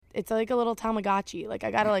it's like a little Tamagotchi. Like,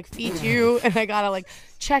 I gotta like feed you, and I gotta like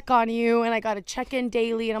check on you, and I gotta check in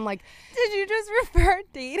daily. And I'm like, did you just refer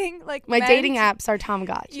dating like my dating apps are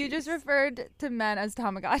Tamagotchi? You just referred to men as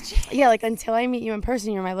Tamagotchi. Yeah, like until I meet you in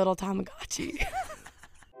person, you're my little Tamagotchi.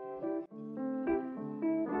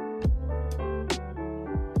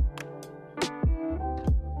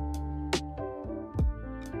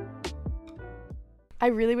 I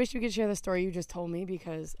really wish you could share the story you just told me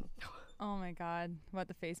because... Oh my God. What,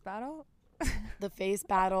 the face battle? The face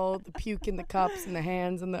battle, the puke in the cups and the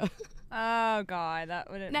hands and the... Oh God, that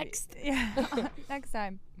wouldn't Next. Yeah, next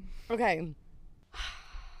time. Okay.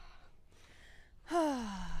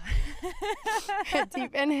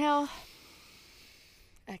 Deep inhale.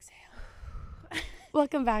 Exhale.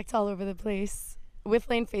 Welcome back to All Over the Place with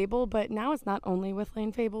Lane Fable, but now it's not only with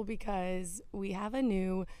Lane Fable because we have a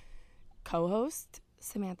new co-host,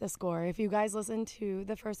 Samantha Score. If you guys listened to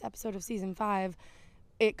the first episode of season 5,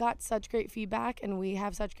 it got such great feedback and we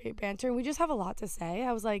have such great banter and we just have a lot to say.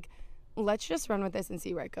 I was like, let's just run with this and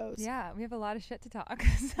see where it goes. Yeah, we have a lot of shit to talk,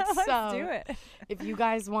 so let's do it. If you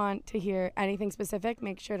guys want to hear anything specific,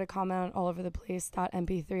 make sure to comment on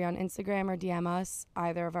allovertheplace.mp3 on Instagram or DM us,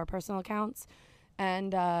 either of our personal accounts,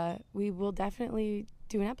 and we will definitely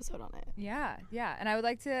do an episode on it. Yeah. And I would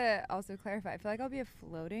like to also clarify, I feel like I'll be a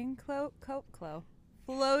floating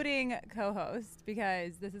co-host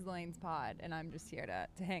because this is Lane's pod and I'm just here to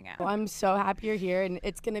hang out. Well, I'm so happy you're here, and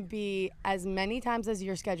it's going to be as many times as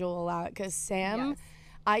your schedule will allow it because Sam, yes.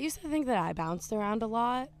 I used to think that I bounced around a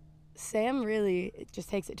lot. Sam really just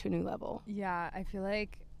takes it to a new level. Yeah, I feel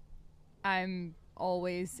like I'm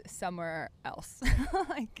always somewhere else.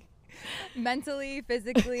 Like mentally,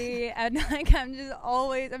 physically, and like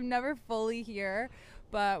I'm never fully here.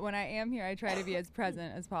 But when I am here, I try to be as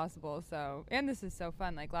present as possible. So, and this is so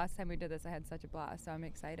fun. Like last time we did this, I had such a blast. So I'm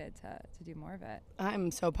excited to do more of it.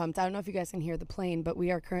 I'm so pumped. I don't know if you guys can hear the plane, but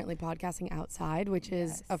we are currently podcasting outside, which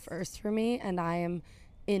is a first for me. And I am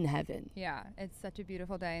in heaven. Yeah, it's such a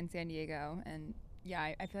beautiful day in San Diego. And yeah,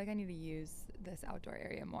 I feel like I need to use this outdoor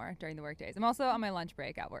area more during the work days. I'm also on my lunch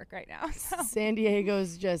break at work right now. So. San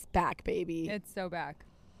Diego's just back, baby. It's so back.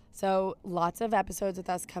 So lots of episodes with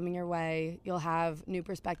us coming your way. You'll have new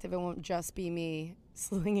perspective. It won't just be me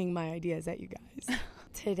slinging my ideas at you guys.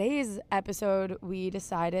 Today's episode, we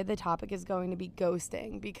decided the topic is going to be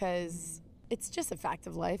ghosting because it's just a fact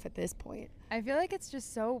of life at this point. I feel like it's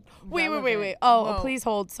just so relevant. Wait. Oh, please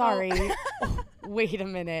hold. Sorry. Wait a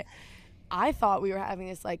minute. I thought we were having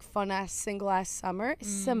this like fun ass single ass summer.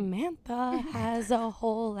 Samantha has a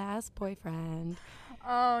whole ass boyfriend.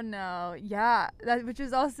 Oh no, yeah, which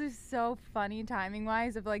is also so funny timing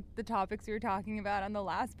wise of like the topics we were talking about on the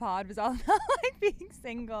last pod was all about like being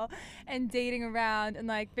single and dating around and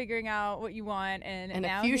like figuring out what you want and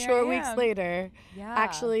a few short weeks later,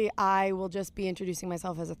 actually I will just be introducing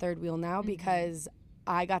myself as a third wheel now because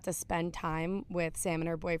I got to spend time with Sam and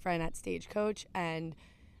her boyfriend at Stagecoach and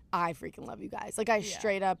I freaking love you guys. Like, I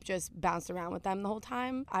straight up just bounced around with them the whole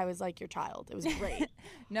time. I was like your child. It was great.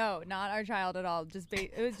 No, not our child at all.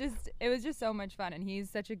 It was just so much fun. And he's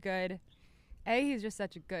such a good, he's just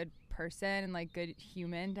such a good person and like good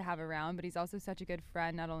human to have around. But he's also such a good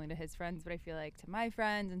friend, not only to his friends, but I feel like to my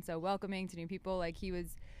friends, and so welcoming to new people. Like he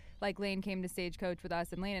was, like Lane came to Stagecoach with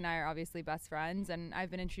us, and Lane and I are obviously best friends. And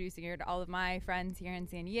I've been introducing her to all of my friends here in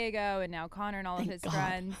San Diego, and now Connor and all of his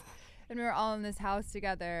friends. And we were all in this house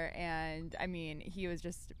together, and I mean, he was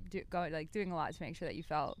just doing a lot to make sure that you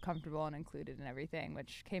felt comfortable and included in everything,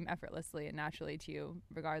 which came effortlessly and naturally to you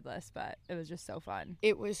regardless, but it was just so fun.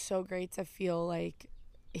 It was so great to feel like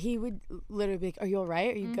he would literally be like, are you all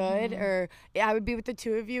right? Are you good? Or I would be with the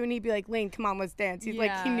two of you and he'd be like, Lane, come on, let's dance. He's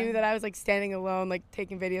like, he knew that I was like standing alone, like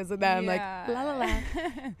taking videos of them, like la la la.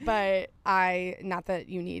 But not that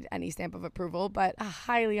you need any stamp of approval, but I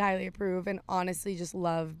highly, highly approve and honestly just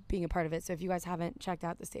love being a part of it. So if you guys haven't checked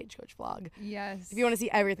out the Stagecoach vlog, if you want to see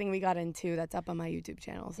everything we got into, that's up on my YouTube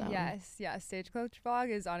channel. So Stagecoach vlog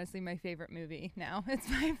is honestly my favorite movie now. It's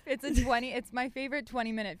my favorite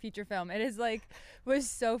 20-minute feature film. It is was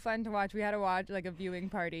so fun to watch. We had to watch like a viewing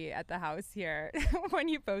party at the house here when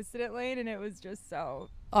you posted it, Lane, and it was just so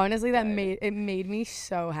honestly good. It made me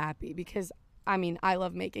so happy because I mean I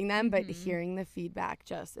love making them, but hearing the feedback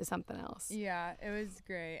just is something else. Yeah, it was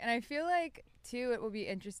great. And I feel like too it will be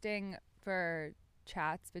interesting for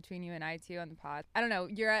chats between you and I too on the pod. I don't know,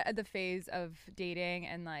 you're at the phase of dating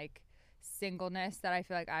and like singleness that I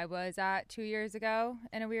feel like I was at 2 years ago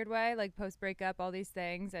in a weird way, like post breakup, all these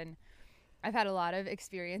things, and I've had a lot of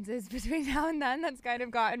experiences between now and then that's kind of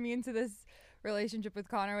gotten me into this relationship with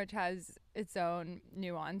Connor, which has its own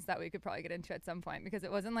nuance that we could probably get into at some point, because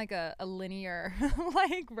it wasn't like a linear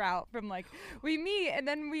like route from like we meet and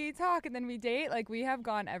then we talk and then we date. Like we have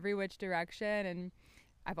gone every which direction, and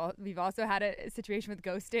we've also had a situation with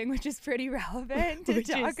ghosting, which is pretty relevant to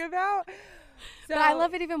talk about. So, but I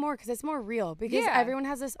love it even more because it's more real, because everyone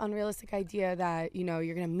has this unrealistic idea that, you know,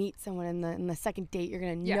 you're going to meet someone in the second date, you're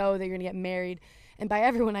going to know that you're going to get married. And by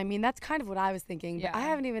everyone, I mean, that's kind of what I was thinking. But I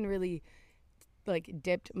haven't even really like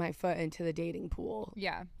dipped my foot into the dating pool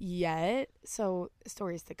yet. So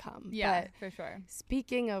stories to come. Yeah, but for sure.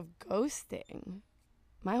 Speaking of ghosting,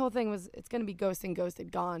 my whole thing was it's going to be ghosting,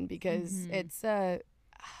 ghosted, gone, because it's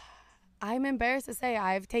I'm embarrassed to say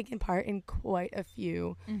I've taken part in quite a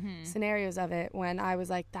few scenarios of it when I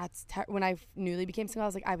was like, when I newly became single, I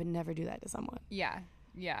was like, I would never do that to someone. Yeah.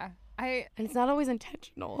 And it's not always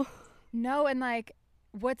intentional. No, and like,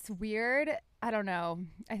 what's weird, I don't know.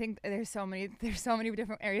 I think there's so many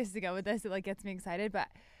different areas to go with this. It like gets me excited, but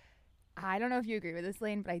I don't know if you agree with this,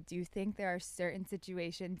 Lane, but I do think there are certain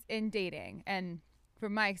situations in dating, and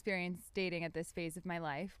from my experience dating at this phase of my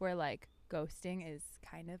life, where like ghosting is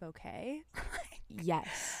kind of okay.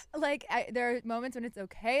 Yes. Like there are moments when it's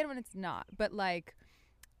okay and when it's not, but like,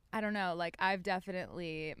 I don't know, like I've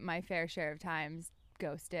definitely my fair share of times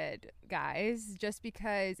ghosted guys, just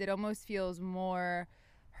because it almost feels more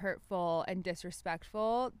hurtful and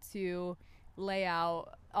disrespectful to lay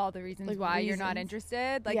out all the reasons why you're not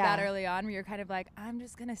interested, like that early on, where you're kind of like, I'm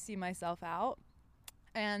just gonna see myself out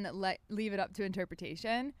and leave it up to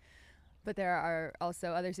interpretation. But there are also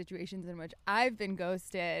other situations in which I've been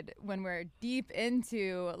ghosted when we're deep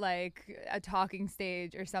into like a talking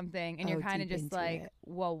stage or something, and you're kind of just like,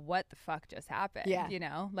 well, what the fuck just happened? You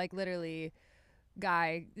know, like literally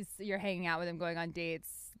guy, you're hanging out with him, going on dates,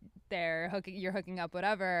 you're hooking up,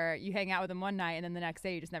 whatever, you hang out with him one night and then the next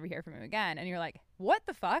day you just never hear from him again, and you're like, what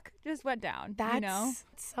the fuck just went down? That's, you know,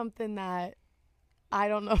 something that I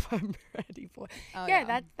don't know if I'm ready for.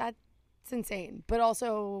 That's insane. But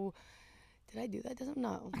also, did I do that? Doesn't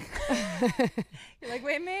know. You're like,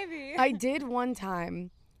 wait, maybe. I did one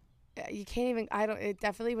time. You can't even, it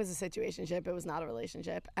definitely was a situationship. It was not a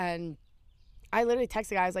relationship. And I literally texted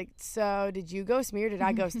the guy. I was like, so did you ghost me or did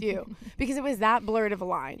I ghost you? Because it was that blurred of a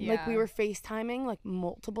line. Like we were FaceTiming like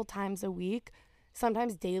multiple times a week,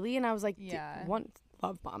 sometimes daily. And I was like, one,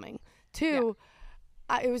 love bombing. Two,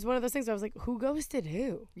 it was one of those things where I was like, who ghosted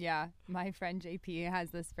who? Yeah. My friend JP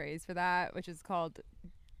has this phrase for that, which is called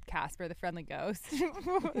Casper, the friendly ghost.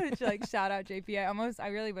 Which, like, shout out JP. I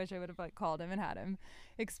really wish I would have like called him and had him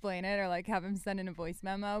explain it, or like have him send in a voice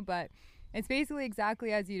memo. But it's basically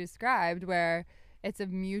exactly as you described, where it's a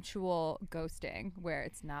mutual ghosting, where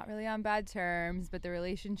it's not really on bad terms, but the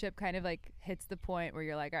relationship kind of like hits the point where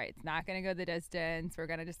you're like, all right, it's not going to go the distance. We're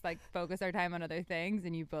going to just like focus our time on other things.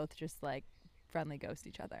 And you both just like friendly ghost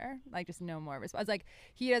each other. Like just no more response. Like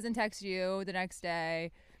he doesn't text you the next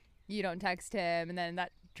day. You don't text him. And then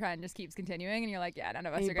that trend just keeps continuing, and you're like, none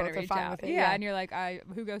of us are going to reach out. And you're like,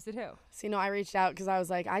 who ghosted who? So, I reached out because I was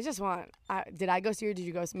like, did I ghost you or did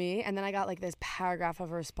you ghost me? And then I got like this paragraph of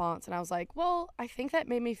a response, and I was like, well, I think that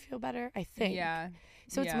made me feel better, I think.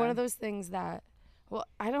 So it's one of those things that, well,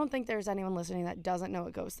 I don't think there's anyone listening that doesn't know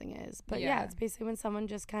what ghosting is. But it's basically when someone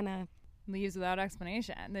just kind of leaves without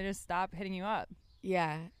explanation. They just stop hitting you up.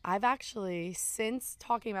 Yeah. I've actually, since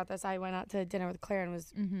talking about this, I went out to dinner with Claire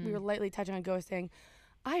and we were lightly touching on ghosting.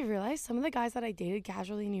 I realized some of the guys that I dated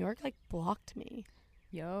casually in New York like blocked me.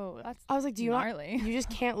 Yo, that's I was like, gnarly. You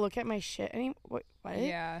just can't look at my shit anymore? What?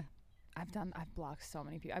 Yeah. I've blocked so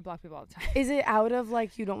many people. I block people all the time. Is it out of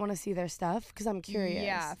like you don't want to see their stuff? Because I'm curious.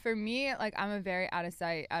 Yeah. For me, like I'm a very out of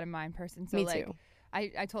sight, out of mind person. So me like too.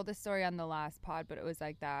 I told this story on the last pod, but it was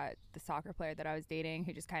like the soccer player that I was dating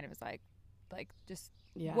who just kind of was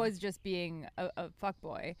was just being a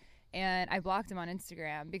fuckboy. And I blocked him on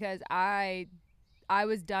Instagram because I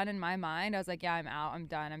was done in my mind. I was like, I'm out. I'm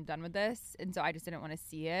done with this. And so I just didn't want to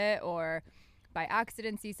see it, or by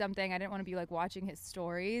accident see something. I didn't want to be like watching his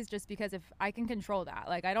stories, just because if I can control that,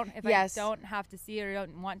 like I don't have to see it or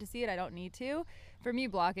don't want to see it, I don't need to. For me,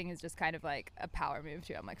 blocking is just kind of like a power move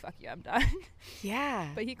too. I'm like, fuck you, I'm done. Yeah.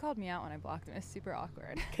 But he called me out when I blocked him. It's super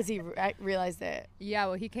awkward. Because he realized it. Yeah,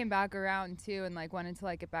 well, he came back around too and like wanted to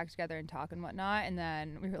like get back together and talk and whatnot. And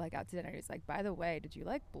then we were like out to dinner. He's like, by the way, did you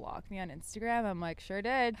like block me on Instagram? I'm like, sure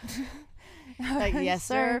did. Like, yes,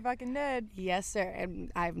 sir. Sure fucking did. Yes, sir.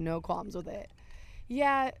 And I have no qualms with it.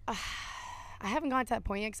 Yeah. I haven't gotten to that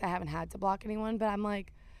point yet because I haven't had to block anyone. But I'm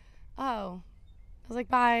like, oh. I was like,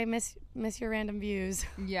 bye, miss your random views.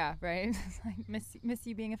 Yeah, right. Like miss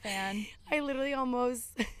you being a fan. I literally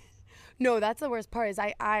almost No, that's the worst part is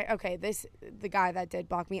okay, the guy that did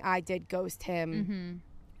block me, I did ghost him. Mm-hmm.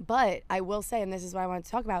 But I will say, and this is what I wanted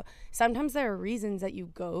to talk about, sometimes there are reasons that you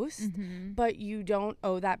ghost, Mm-hmm. but you don't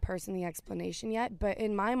owe that person the explanation yet. But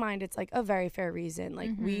in my mind, it's like a very fair reason. Like,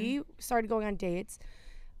 we started going on dates.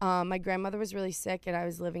 My grandmother was really sick, and I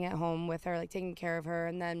was living at home with her, like, taking care of her.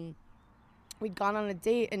 And then we'd gone on a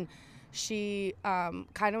date, and she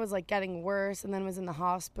kind of was, like, getting worse and then was in the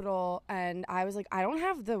hospital. And I was like, I don't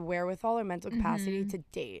have the wherewithal or mental capacity to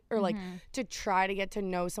date or, like, to try to get to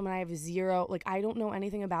know someone. I have zero. Like, I don't know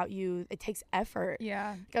anything about you. It takes effort. Yeah.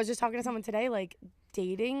 Like, I was just talking to someone today, like,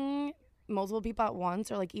 dating multiple people at once,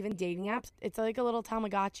 or like even dating apps, it's like a little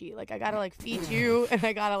Tamagotchi. Like, I gotta like feed you, and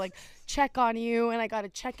I gotta like check on you, and I gotta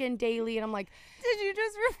check in daily. And I'm like, did you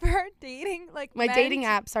just refer dating like my dating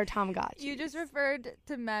apps are Tamagotchi? You just referred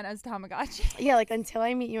to men as Tamagotchi. Yeah, like until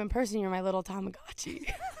I meet you in person, you're my little Tamagotchi.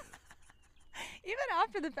 Even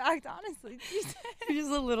after the fact, honestly. You're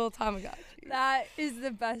just a little Tamagotchi. That is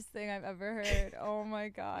the best thing I've ever heard. Oh my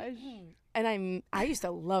gosh. And I used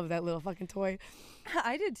to love that little fucking toy.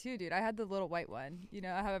 I did too, dude. I had the little white one. You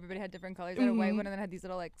know how everybody had different colors? I had a white one, and then I had these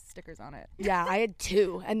little like stickers on it. Yeah, I had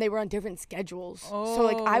two, and they were on different schedules. Oh. So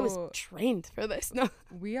like I was trained for this. No,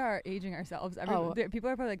 we are aging ourselves. People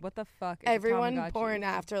are probably like, "What the fuck?" Is everyone born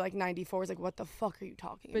after like '94 was like, "What the fuck are you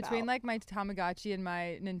talking about?" Between like my Tamagotchi and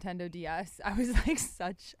my Nintendo DS, I was like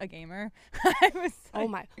such a gamer. I was. Like, oh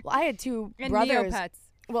my! Well, I had two and brothers. Neopets.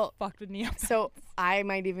 Well, fucked with Neopets. So I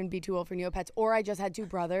might even be too old for Neopets, or I just had two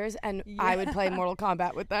brothers, and I would play Mortal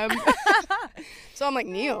Kombat with them. So I'm like,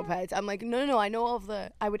 Neopets. I'm like, no, I know all of the.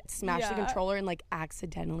 I would smash the controller and like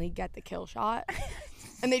accidentally get the kill shot,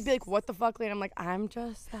 and they'd be like, "What the fuck?" And I'm like, "I'm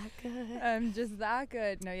just that good." I'm just that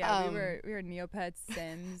good. No, yeah, we were Neopets,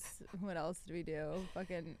 Sims. What else did we do?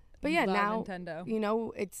 Fucking. But yeah, now Nintendo. You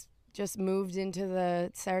know, it's just moved into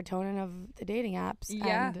the serotonin of the dating apps.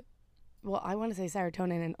 Yeah. And, well, I want to say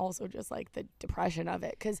serotonin and also just like the depression of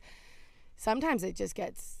it, because sometimes it just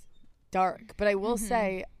gets dark. But I will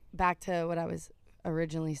say, back to what I was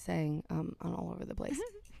originally saying, on all over the place,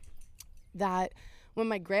 that when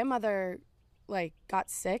my grandmother like got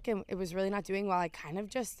sick and it was really not doing well, I kind of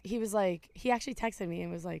just, he actually texted me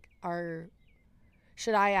and was like,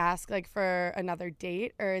 should I ask like for another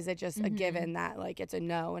date, or is it just a given that like it's a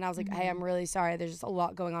no? And I was like, hey, I'm really sorry. There's just a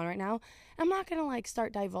lot going on right now. I'm not going to like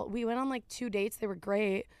start we went on like 2 dates. They were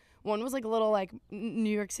great. One was like a little like New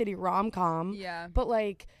York City rom-com. Yeah. But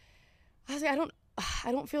like, I was like,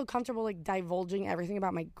 I don't feel comfortable like divulging everything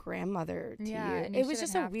about my grandmother to you. It was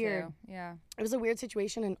just it was a weird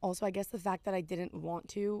situation. And also I guess the fact that I didn't want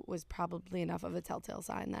to was probably enough of a telltale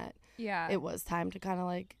sign that it was time to kind of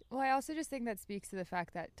like. Well, I also just think that speaks to the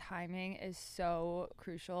fact that timing is so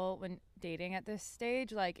crucial when dating at this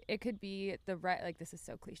stage. Like, it could be the right, like, this is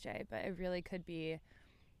so cliche, but it really could be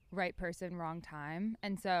right person, wrong time.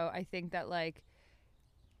 And so I think that like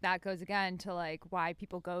that goes again to like why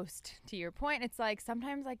people ghost. To your point, it's like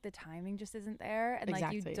sometimes like the timing just isn't there, and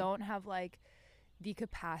like you don't have like the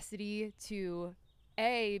capacity to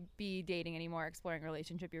be dating anymore, exploring a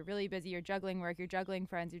relationship. You're really busy, you're juggling work, you're juggling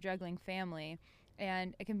friends, you're juggling family,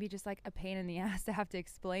 and it can be just like a pain in the ass to have to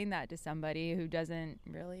explain that to somebody who doesn't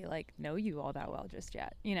really like know you all that well just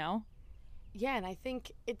yet, you know? Yeah, and I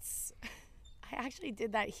think I actually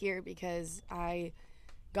did that here because I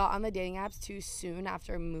got on the dating apps too soon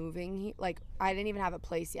after moving. Like, I didn't even have a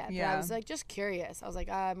place yet. But I was like just curious. I was like,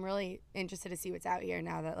 I'm really interested to see what's out here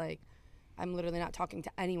now that like I'm literally not talking to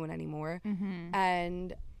anyone anymore.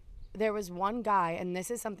 And there was one guy, and this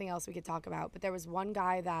is something else we could talk about, but there was one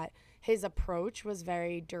guy that his approach was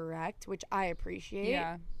very direct, which I appreciate.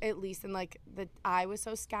 Yeah. At least in like I was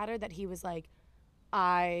so scattered that he was like,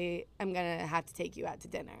 I am going to have to take you out to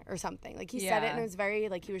dinner or something. Like, he said it, and it was very,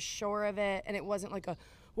 like, he was sure of it. And it wasn't like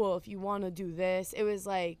well, if you want to do this. It was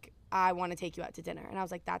like, I want to take you out to dinner. And I was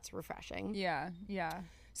like, that's refreshing. Yeah.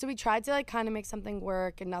 So we tried to, like, kind of make something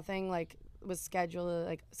work, and nothing, like, was scheduled.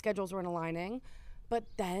 Like, schedules weren't aligning. But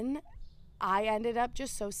then I ended up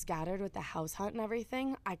just so scattered with the house hunt and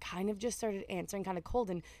everything. I kind of just started answering kind of cold.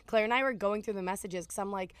 And Claire and I were going through the messages because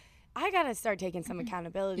I'm like, I gotta start taking some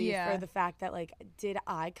accountability for the fact that, like, did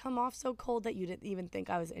I come off so cold that you didn't even think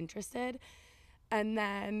I was interested? And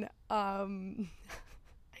then I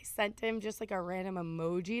sent him just like a random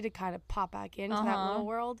emoji to kind of pop back into that little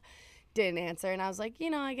world. Didn't answer, and I was like,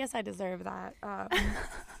 I guess I deserve that.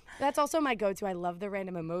 That's also my go-to. I love the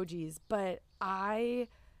random emojis, but I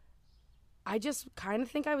just kind of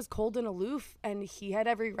think I was cold and aloof, and he had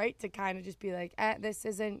every right to kind of just be like, this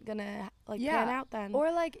isn't gonna like pan out then.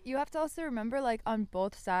 Or like, you have to also remember, like, on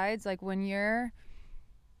both sides, like when you're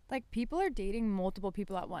like people are dating multiple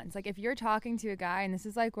people at once. Like if you're talking to a guy, and this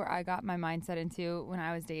is like where I got my mindset into when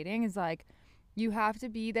I was dating, is like you have to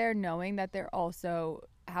be there knowing that they're also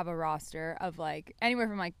have a roster of like anywhere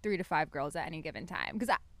from like 3 to 5 girls at any given time.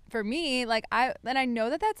 Because for me, like I know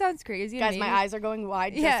that sounds crazy. Guys, my eyes are going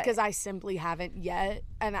wide just because I simply haven't yet.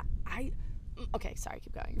 And I okay, sorry,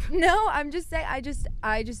 keep going. No, I'm just saying,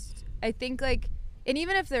 I think like, and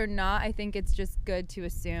even if they're not, I think it's just good to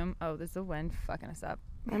assume, oh, there's the wind fucking us up.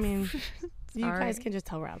 I mean, you guys can just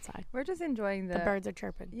tell we're outside. We're just enjoying the birds are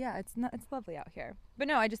chirping. Yeah, it's lovely out here. But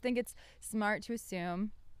no, I just think it's smart to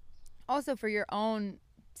assume, also for your own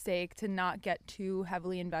sake, to not get too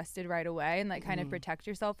heavily invested right away and like kind of protect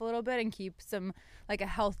yourself a little bit and keep some like a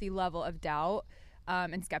healthy level of doubt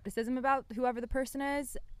and skepticism about whoever the person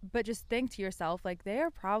is. But just think to yourself, like they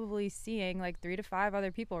are probably seeing like 3 to 5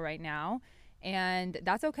 other people right now. And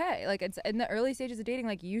that's okay. Like it's in the early stages of dating,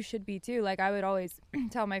 like you should be too. Like I would always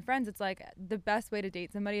tell my friends, it's like the best way to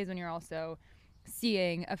date somebody is when you're also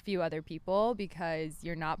seeing a few other people, because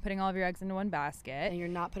you're not putting all of your eggs into one basket and you're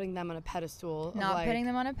not putting them on a pedestal. Putting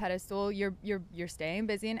them on a pedestal. You're staying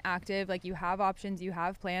busy and active. Like you have options, you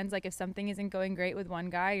have plans. Like if something isn't going great with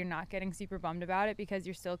one guy, you're not getting super bummed about it because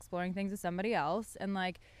you're still exploring things with somebody else. And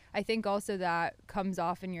like I think also that comes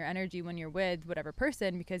off in your energy when you're with whatever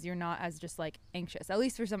person, because you're not as just like anxious. At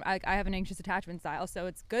least for some, I have an anxious attachment style, so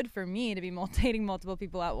it's good for me to be dating multiple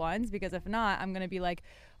people at once, because if not, I'm gonna be like,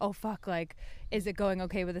 oh fuck, like is it going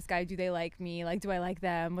okay with this guy? Do they like me? Like do I like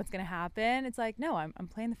them? What's gonna happen? It's like, no, I'm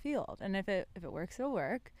playing the field, and if it works, it'll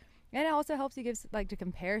work. And it also helps you give like to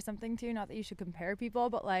compare something to. Not that you should compare people,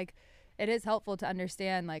 but like it is helpful to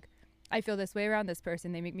understand like, I feel this way around this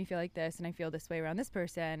person, they make me feel like this, and I feel this way around this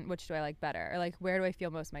person, which do I like better? Or like, where do I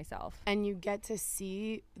feel most myself? And you get to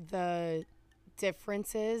see the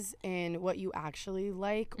differences in what you actually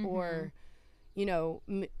like, or, you know,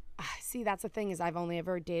 see, that's the thing, is I've only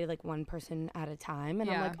ever dated like one person at a time, and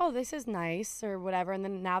I'm like, oh, this is nice or whatever. And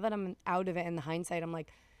then now that I'm out of it in the hindsight, I'm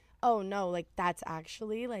like, oh no, like that's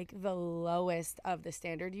actually like the lowest of the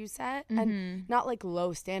standard you set. And not like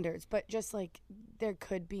low standards, but just like there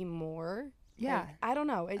could be more. Yeah. Like, I don't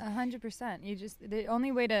know. 100%. You just, the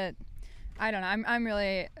only way to, I don't know. I'm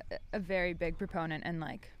really a very big proponent and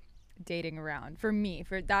like dating around. For me,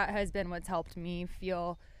 that has been what's helped me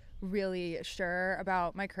feel really sure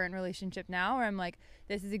about my current relationship now, where I'm like,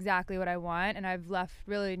 this is exactly what I want, and I've left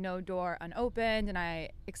really no door unopened, and I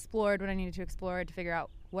explored what I needed to explore to figure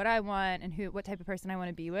out what I want and what type of person I want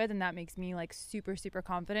to be with, and that makes me like super, super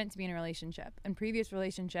confident to be in a relationship. In previous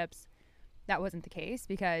relationships, that wasn't the case,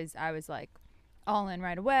 because I was like all in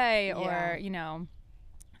right away, or you know,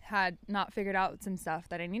 had not figured out some stuff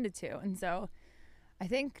that I needed to. And so I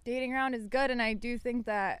think dating around is good, and I do think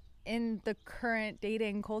that in the current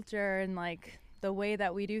dating culture and like the way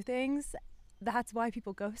that we do things, that's why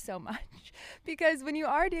people go so much. Because when you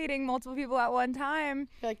are dating multiple people at one time,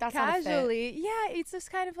 you're like, that's casually, it's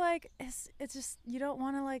just kind of like, it's just, you don't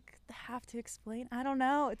want to like have to explain. I don't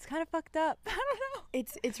know. It's kind of fucked up. I don't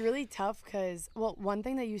know. It's really tough because, well, one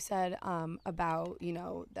thing that you said about, you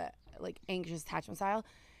know, that like anxious attachment style,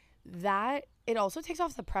 that it also takes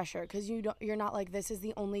off the pressure, because you're not like, this is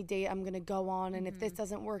the only date I'm gonna go on, and if this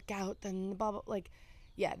doesn't work out, then blah blah. Like,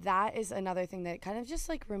 yeah, that is another thing that kind of just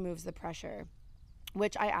like removes the pressure,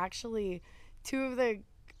 which I actually, two of the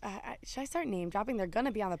should I start name dropping? They're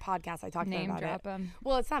gonna be on the podcast. I talked about it. Name drop them.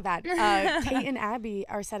 Well, it's not bad. Kate and Abby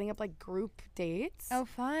are setting up like group dates. Oh,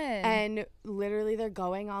 fun! And literally, they're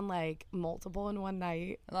going on like multiple in one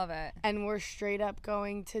night. Love it. And we're straight up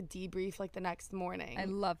going to debrief like the next morning. I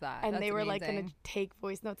love that. And That's they were amazing. like gonna take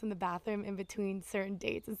voice notes in the bathroom in between certain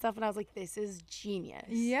dates and stuff. And I was like, this is genius.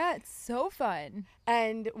 Yeah, it's so fun.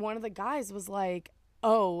 And one of the guys was like,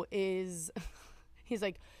 oh, he's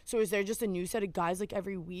like, so is there just a new set of guys like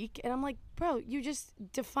every week? And I'm like, bro, you just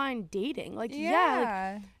define dating. Like,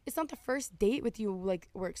 like, it's not the first date with you, like,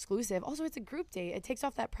 we're exclusive. Also, it's a group date. It takes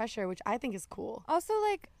off that pressure, which I think is cool. Also,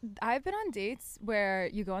 like, I've been on dates where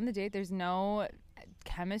you go on the date, there's no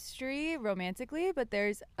chemistry romantically, but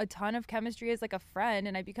there's a ton of chemistry as like a friend,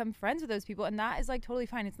 and I become friends with those people, and that is like totally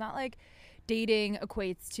fine. It's not like dating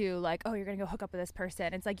equates to like, oh, you're gonna go hook up with this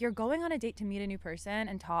person. It's like you're going on a date to meet a new person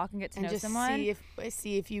and talk and get to know someone,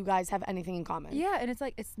 see if you guys have anything in common. Yeah. And it's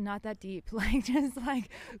like, it's not that deep. Like, just like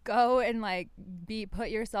go and like put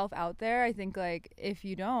yourself out there. I think like if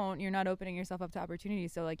you don't, you're not opening yourself up to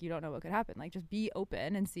opportunities, so like you don't know what could happen. Like, just be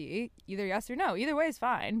open and see, either yes or no. Either way is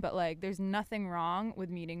fine, but like there's nothing wrong with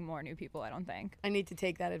meeting more new people. I don't think. I need to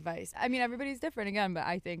take that advice. I mean, everybody's different again, but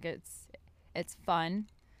I think it's fun.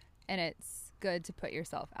 And it's good to put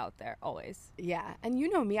yourself out there always. Yeah. And you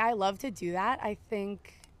know me, I love to do that. I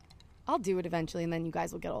think I'll do it eventually, and then you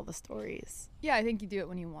guys will get all the stories. Yeah, I think you do it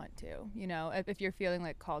when you want to. You know, if you're feeling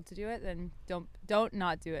like called to do it, then don't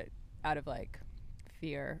not do it out of like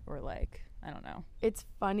fear or like, I don't know. It's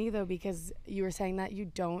funny though, because you were saying that you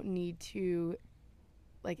don't need to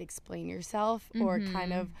like explain yourself or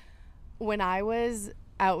kind of, when I was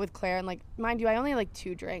out with Claire, and like, mind you, I only had like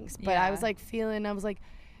 2 drinks, but I was like I was like,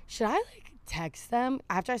 should I like text them?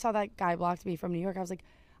 After I saw that guy blocked me from New York, I was like,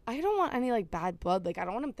 I don't want any like bad blood. Like, I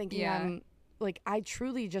don't want him thinking I'm like, I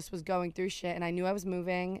truly just was going through shit, and I knew I was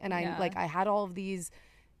moving, and I had all of these,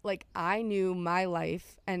 like, I knew my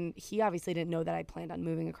life, and he obviously didn't know that I planned on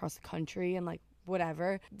moving across the country and like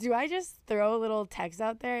whatever. Do I just throw a little text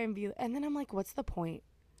out there and then I'm like, what's the point?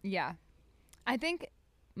 Yeah. I think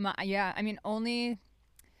only,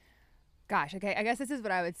 gosh, okay, I guess this is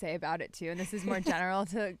what I would say about it too, and this is more general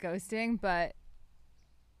to ghosting, but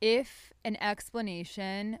if an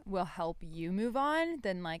explanation will help you move on,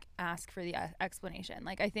 then like ask for the explanation.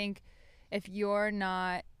 Like, I think if you're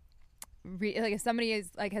not like, if somebody is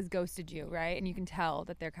like has ghosted you, right, and you can tell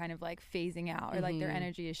that they're kind of like phasing out or like their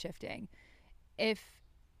energy is shifting, if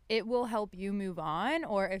it will help you move on,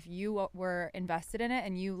 or if you were invested in it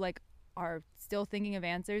and you like are still thinking of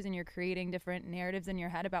answers and you're creating different narratives in your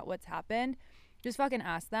head about what's happened, just fucking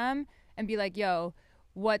ask them and be like, yo,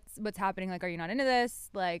 what's happening? Like, are you not into this?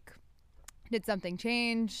 Like, did something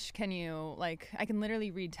change? Can you, like, I can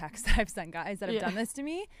literally read texts that I've sent guys that have done this to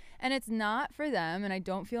me, and it's not for them, and I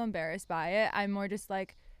don't feel embarrassed by it. I'm more just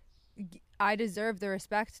like, I deserve the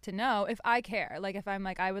respect to know if I care. Like, if I'm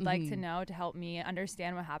like, I would like to know to help me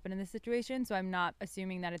understand what happened in this situation, so I'm not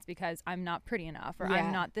assuming that it's because I'm not pretty enough or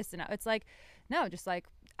I'm not this enough. It's like, no, just like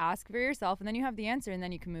ask for yourself, and then you have the answer, and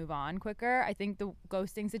then you can move on quicker. I think the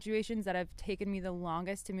ghosting situations that have taken me the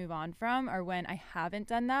longest to move on from are when I haven't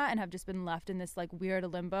done that and have just been left in this like weird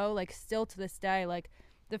limbo. Like, still to this day, like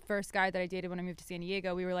the first guy that I dated when I moved to San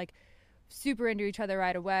Diego, we were like super into each other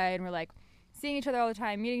right away, and we're like seeing each other all the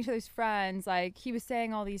time, meeting each other's friends. Like, he was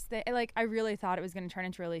saying all these things. Like, I really thought it was going to turn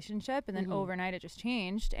into a relationship, and then overnight it just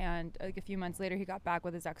changed, and like a few months later he got back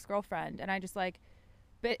with his ex-girlfriend, and I just like,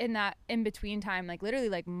 but in that in between time, like literally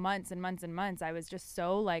like months and months and months, I was just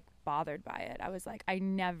so like bothered by it. I was like, he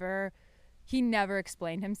never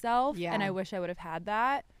explained himself, and I wish I would have had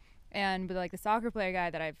that. And with like the soccer player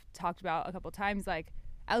guy that I've talked about a couple times, like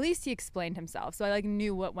at least he explained himself, so I like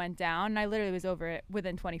knew what went down, and I literally was over it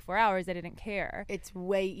within 24 hours. I didn't care. It's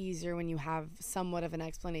way easier when you have somewhat of an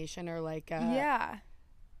explanation, or like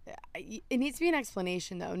it needs to be an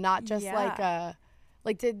explanation though, not just like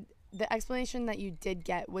did the explanation that you did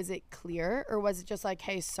get, was it clear, or was it just like,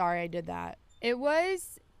 hey, sorry I did that? It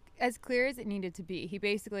was as clear as it needed to be. He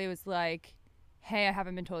basically was like, hey, I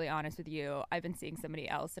haven't been totally honest with you. I've been seeing somebody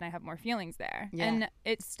else, and I have more feelings there. Yeah. And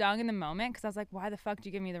it stung in the moment, because I was like, why the fuck did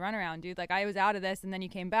you give me the runaround, dude? Like, I was out of this, and then you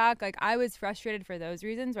came back. Like, I was frustrated for those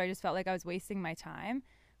reasons, where I just felt like I was wasting my time.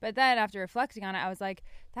 But then after reflecting on it, I was like,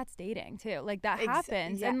 that's dating too. Like, that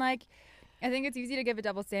happens. Yeah. And like, I think it's easy to give a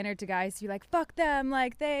double standard to guys who like, fuck them,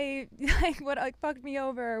 like they like what like fucked me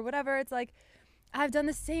over or whatever. It's like, I've done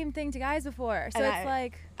the same thing to guys before. So it's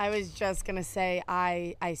like, I was just gonna say,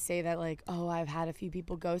 I say that like, oh, I've had a few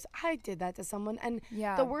people ghost. I did that to someone, and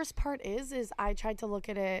the worst part is I tried to look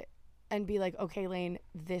at it and be like, okay, Lane,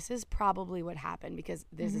 this is probably what happened, because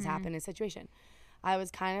this has happened in a situation. I was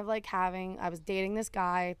kind of like I was dating this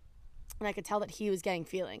guy, and I could tell that he was getting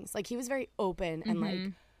feelings. Like, he was very open and like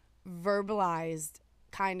verbalized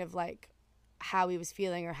kind of like how he was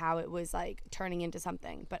feeling or how it was like turning into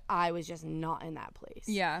something, but I was just not in that place.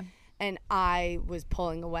 Yeah. And I was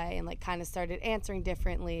pulling away and like kind of started answering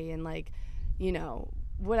differently and like, you know,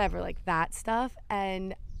 whatever, like that stuff.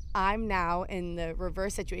 And I'm now in the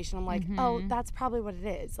reverse situation. I'm like, oh, that's probably what it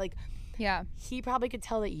is. Like, yeah, he probably could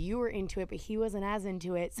tell that you were into it, but he wasn't as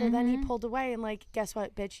into it. So then he pulled away, and like, guess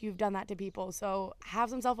what, bitch? You've done that to people. So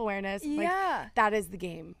have some self-awareness. Yeah. Like, that is the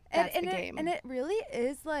game. That's the game. And it really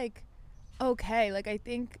is like, okay. Like, I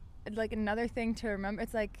think like another thing to remember,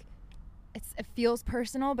 it's like, it feels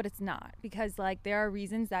personal, but it's not, because like there are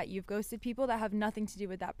reasons that you've ghosted people that have nothing to do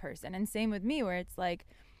with that person. And same with me, where it's like,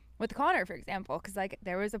 with Connor, for example, because like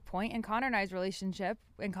there was a point in Connor and I's relationship,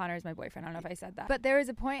 and Connor is my boyfriend, I don't know if I said that, but there was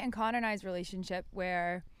a point in Connor and I's relationship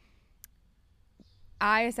where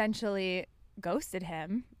I essentially ghosted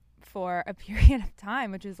him for a period of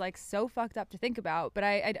time, which was like so fucked up to think about. But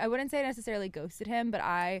I wouldn't say I necessarily ghosted him, but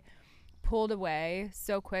I pulled away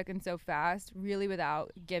so quick and so fast, really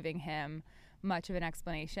without giving him much of an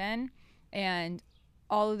explanation. And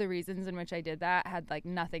all of the reasons in which I did that had like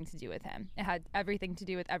nothing to do with him. It had everything to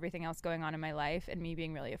do with everything else going on in my life, and me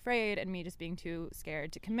being really afraid, and me just being too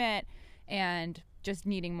scared to commit. And just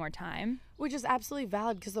needing more time. Which is absolutely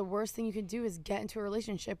valid, because the worst thing you can do is get into a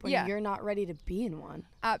relationship when you're not ready to be in one.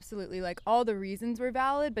 Absolutely. Like, all the reasons were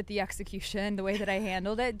valid, but the execution, the way that I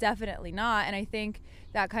handled it, definitely not. And I think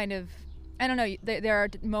that kind of, I don't know, there are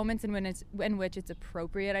moments in which it's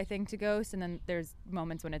appropriate, I think, to ghost, and then there's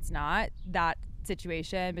moments when it's not. That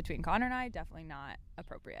situation between Connor and I, definitely not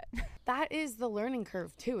appropriate. That is the learning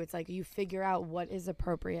curve too. It's like you figure out what is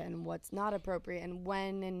appropriate and what's not appropriate, and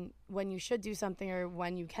when you should do something, or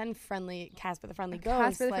when you can Casper the friendly ghost.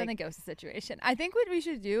 Casper the friendly ghost situation. I think what we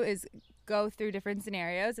should do is go through different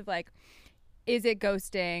scenarios of like, is it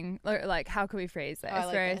ghosting, or like, how can we phrase this?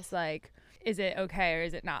 Where it's like, is it okay or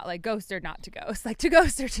is it not? Like, ghost or not to ghost? Like, to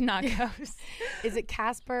ghost or to not ghost? Is it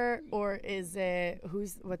Casper, or is it,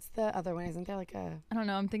 what's the other one? Isn't there like a... I don't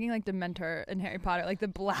know. I'm thinking like Dementor in Harry Potter, like the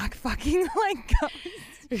black fucking like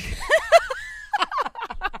ghost.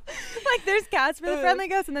 Like, there's Casper the friendly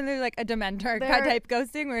ghost, and then there's like a Dementor type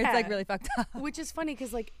ghosting where it's like really fucked up. Which is funny,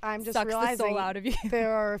 because like, I'm just sucks realizing the soul out of you.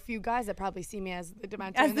 There are a few guys that probably see me as the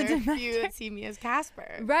Dementor, and there are a few that see me as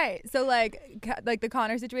Casper. Right. So like the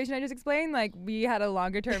Connor situation I just explained, like, we had a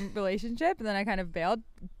longer term relationship, and then I kind of bailed.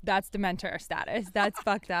 That's Dementor status. That's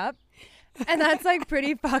fucked up. And that's like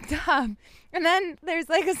pretty fucked up. And then there's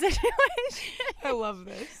like a situation. I love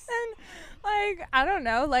this. And like, I don't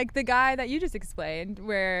know, like the guy that you just explained,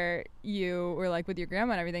 where you were like with your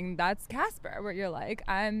grandma and everything, that's Casper, where you're like,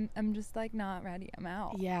 I'm just like not ready, I'm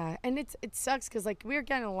out. Yeah. And it sucks, because like, we were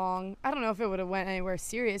getting along. I don't know if it would have went anywhere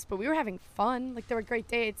serious, but we were having fun. Like, there were great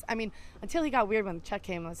dates. I mean, until he got weird when the check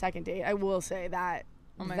came on the second date. I will say that.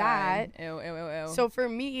 Oh my God. Ew. So for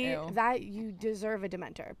me, that you deserve a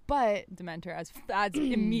Dementor, but Dementor as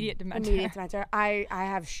immediate Dementor. Immediate Dementor. I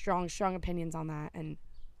have strong opinions on that, and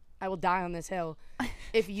I will die on this hill.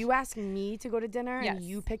 If you ask me to go to dinner and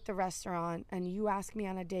you pick the restaurant and you ask me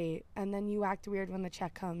on a date and then you act weird when the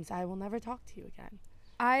check comes, I will never talk to you again.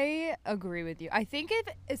 I agree with you. I think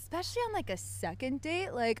especially on like a second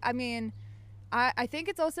date, like, I mean, I think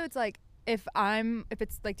it's like, if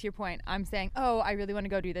it's like, to your point, I'm saying, oh, I really want to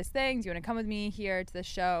go do this thing. Do you want to come with me here to the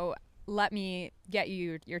show? Let me get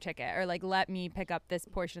you your ticket, or like, let me pick up this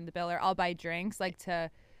portion of the bill, or I'll buy drinks, like,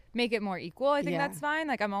 to make it more equal. I think that's fine.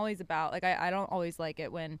 Like, I'm always about, like, I don't always like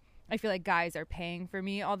it when I feel like guys are paying for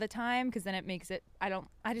me all the time, because then it makes it, I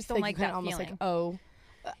just don't like that almost feeling. Like, oh.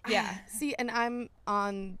 Yeah. See, and I'm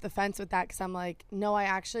on the fence with that, because I'm like, no, I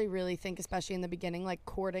actually really think, especially in the beginning, like,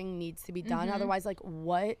 courting needs to be done. Mm-hmm. Otherwise, like,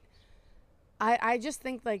 what? I just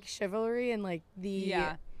think like chivalry and like the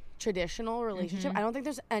traditional relationship, I don't think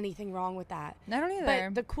there's anything wrong with that. I don't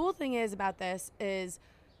either. But the cool thing is about this is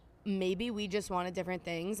maybe we just wanted different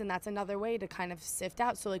things, and that's another way to kind of sift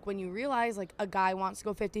out. So like, when you realize like a guy wants to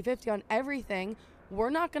go 50-50 on everything,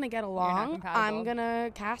 we're not going to get along. I'm going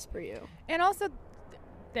to Casper you. And also,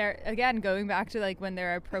 there again, going back to like, when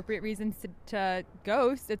there are appropriate reasons to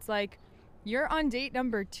ghost, it's like, you're on date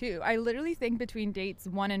number 2. I literally think between dates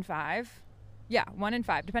 1 and 5. Yeah, 1 and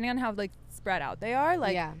 5, depending on how like spread out they are.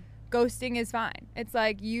 Like, ghosting is fine. It's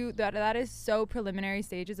like, that is so preliminary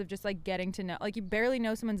stages of just like getting to know. Like, you barely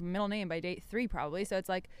know someone's middle name by date 3 probably. So it's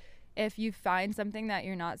like, if you find something that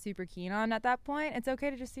you're not super keen on at that point, it's okay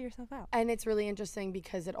to just see yourself out. And it's really interesting,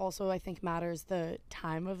 because it also, I think, matters the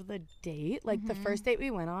time of the date. Like, the first date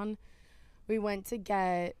we went on, we went to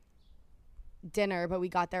get dinner, but we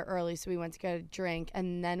got there early, so we went to get a drink,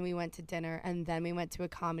 and then we went to dinner, and then we went to a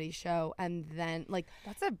comedy show, and then like,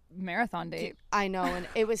 that's a marathon date. I know. And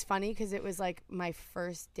it was funny, because it was like my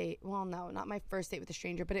first date. Well, no, not my first date with a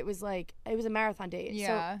stranger, but it was a marathon date.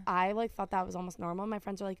 Yeah. So I like thought that was almost normal. My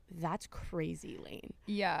friends were like, that's crazy, Lane.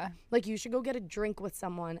 Yeah. Like, you should go get a drink with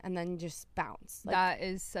someone and then just bounce. Like, that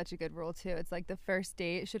is such a good rule too. It's like, the first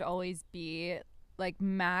date should always be like,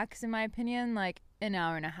 max, in my opinion, like an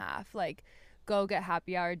hour and a half. Like, go get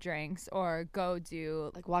happy hour drinks, or go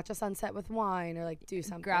do like, watch a sunset with wine, or like, do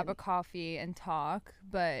something, grab a coffee and talk.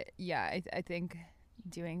 But yeah, I think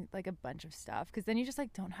doing like a bunch of stuff, because then you just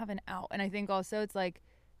like don't have an out. And I think also it's like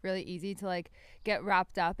really easy to like get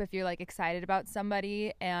wrapped up if you're like excited about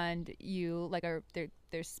somebody, and you like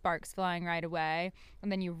there's sparks flying right away,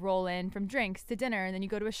 and then you roll in from drinks to dinner, and then you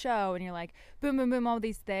go to a show, and you're like boom boom boom, all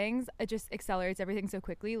these things. It just accelerates everything so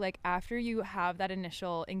quickly. Like, after you have that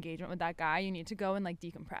initial engagement with that guy, you need to go and like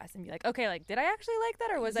decompress and be like, okay, like, did I actually like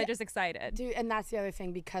that, or was I just excited? Dude, and that's the other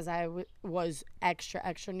thing, because I was extra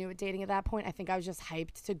new at dating at that point. I think I was just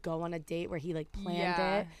hyped to go on a date where he like planned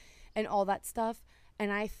it and all that stuff.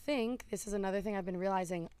 And I think this is another thing I've been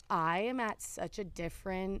realizing. I am at such a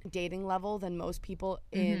different dating level than most people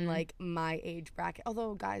in like my age bracket.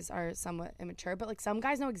 Although guys are somewhat immature, but like some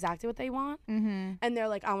guys know exactly what they want. And they're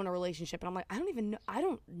like, I want a relationship. And I'm like, I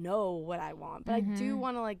don't know what I want. But I do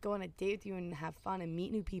want to like go on a date with you and have fun and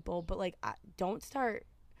meet new people. But like, don't start.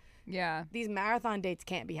 Yeah. These marathon dates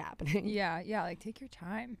can't be happening. Yeah. Like take your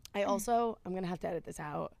time. I'm going to have to edit this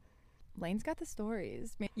out. Lane's got the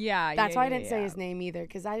stories. Yeah. That's why I didn't say his name either,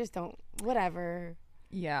 because I just don't, whatever.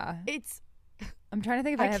 Yeah. It's. I'm trying to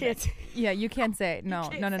think if I have it. Yeah, you can't say it. No.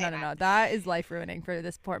 That is life ruining for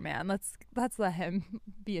this poor man. Let's let him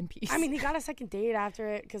be in peace. I mean, he got a second date after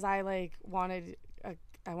it because I like wanted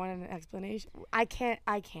an explanation. I can't.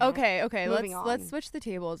 Okay. Let's switch the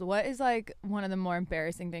tables. What is like one of the more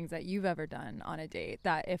embarrassing things that you've ever done on a date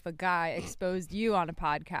that if a guy exposed you on a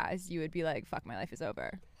podcast, you would be like, fuck, my life is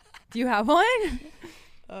over? Do you have one?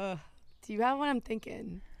 Do you have one? I'm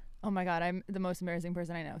thinking. Oh my God, I'm the most embarrassing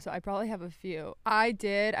person I know. So I probably have a few. I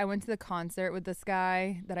went to the concert with this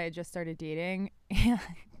guy that I had just started dating. And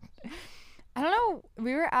I don't know.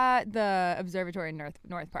 We were at the observatory in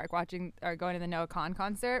North Park going to the Noah Kahn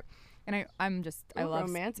concert. And I love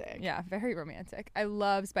romantic. Yeah, very romantic. I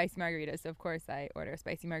love spicy margaritas. So of course I order a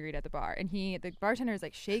spicy margarita at the bar. And the bartender is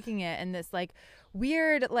like shaking it in this like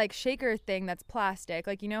weird like shaker thing that's plastic.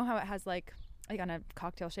 Like, you know how it has like on a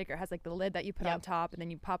cocktail shaker, it has like the lid that you put on top and then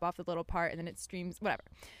you pop off the little part and then it streams, whatever.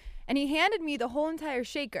 And he handed me the whole entire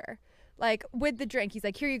shaker, like with the drink. He's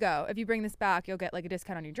like, here you go. If you bring this back, you'll get like a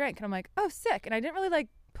discount on your drink. And I'm like, oh, sick. And I didn't really like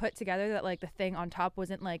put together that like the thing on top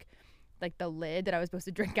wasn't like the lid that I was supposed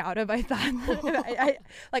to drink out of. I thought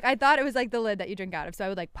I thought it was like the lid that you drink out of. So I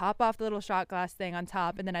would like pop off the little shot glass thing on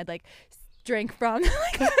top and then I'd like drink from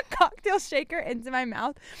like the cocktail shaker into my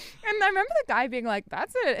mouth. And I remember the guy being like,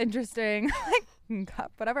 that's an interesting like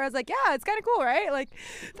cup, whatever. I was like, yeah, it's kind of cool, right? Like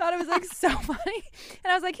thought it was like so funny.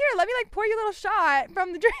 And I was like, here, let me like pour you a little shot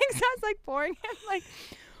from the drink. So I was like pouring him like,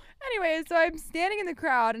 anyway, so I'm standing in the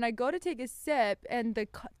crowd and I go to take a sip and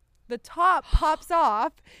the top pops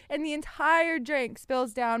off and the entire drink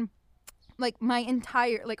spills down, like my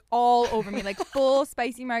entire, like all over me, like full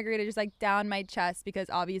spicy margarita just like down my chest, because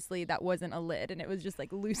obviously that wasn't a lid and it was just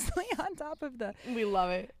like loosely on top of the. We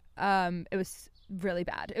love it. It was really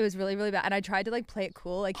bad. It was really, really bad. And I tried to like play it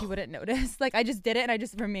cool, like he wouldn't notice. Like I just did it and I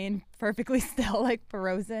just remained perfectly still, like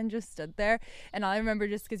frozen, just stood there. And all I remember,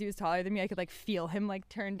 just because he was taller than me, I could like feel him like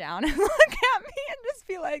turn down and look at me and just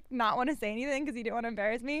be like not want to say anything because he didn't want to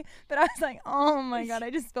embarrass me. But I was like, oh my God, I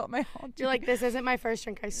just spilled my whole drink. You're like, this isn't my first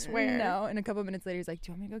drink, I swear. No. And a couple minutes later he's like,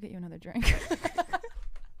 do you want me to go get you another drink?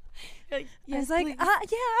 Like, yes, I was like, please.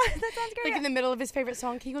 yeah, that sounds great. Like in the middle of his favorite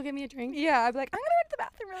song, can you go get me a drink? Yeah, I'd be like, I'm gonna run to the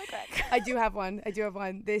bathroom really quick. I do have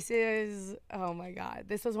one. This is, oh my God,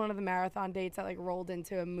 this was one of the marathon dates that like rolled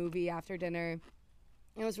into a movie after dinner.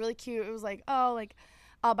 It was really cute. It was like, oh, like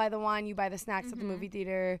I'll buy the wine, you buy the snacks at the movie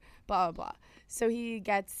theater, blah blah blah. So he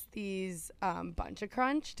gets these bunch of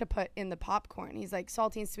crunch to put in the popcorn. He's like,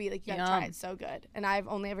 salty and sweet, like you gotta try it, it's so good. And I've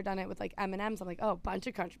only ever done it with like M&Ms. I'm like, oh, bunch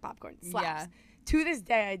of crunch popcorn slaps. Yeah. To this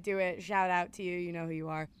day, I do it. Shout out to you. You know who you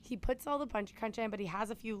are. He puts all the bunch of crunch in, but he has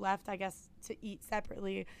a few left, I guess, to eat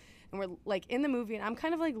separately. And we're like in the movie, and I'm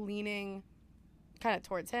kind of like leaning kind of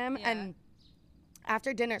towards him. Yeah. And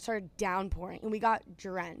after dinner, it started downpouring, and we got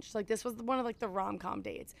drenched. Like this was one of like the rom-com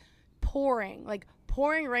dates. Pouring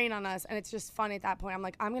rain on us, and it's just funny at that point. I'm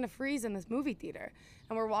like, I'm gonna freeze in this movie theater.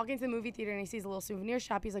 And we're walking to the movie theater, and he sees a little souvenir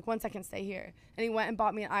shop. He's like, 1 second, stay here. And he went and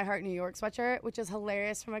bought me an I Heart New York sweatshirt, which is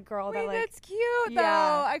hilarious, from a girl that like. That's cute though.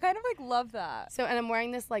 I kind of like love that. So, and I'm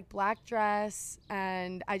wearing this like black dress,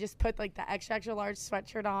 and I just put like the extra large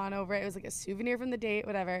sweatshirt on over it. It was like a souvenir from the date,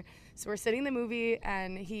 whatever. So we're sitting in the movie,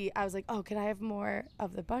 and I was like, oh, can I have more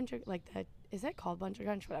of the bunch of like the, is it called bunch of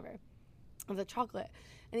crunch, whatever, of the chocolate?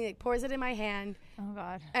 And he like pours it in my hand. Oh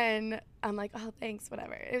God. And I'm like, oh, thanks,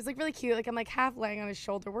 whatever. It was like really cute. Like I'm like half laying on his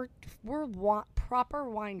shoulder. We're proper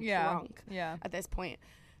wine drunk at this point.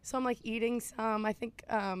 So I'm like eating some, I think,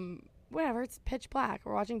 whatever, it's pitch black.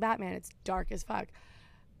 We're watching Batman. It's dark as fuck.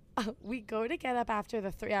 We go to get up after the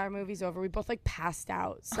 3-hour movie's over. We both like passed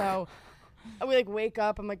out. So we like wake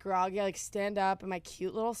up. I'm like groggy. I like stand up in my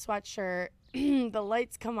cute little sweatshirt. The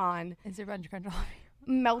lights come on. Is there a bunch of crunch all over you?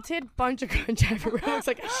 Melted bunch of crunch everywhere. Looks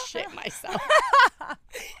like I shit myself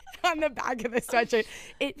on the back of the sweatshirt.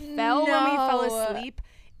 It fell when we fell asleep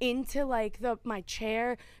into like my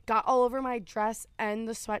chair, got all over my dress and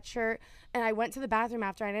the sweatshirt. And I went to the bathroom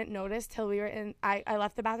after. I didn't notice till we were in. I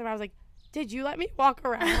left the bathroom. I was like, did you let me walk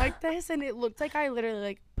around like this? And it looked like I literally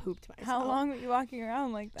like pooped myself. How long were you walking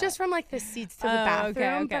around like that? Just from like the seats to the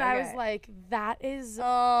bathroom. Okay, I was like, that is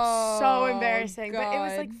so embarrassing. God. But it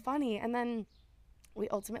was like funny. And then we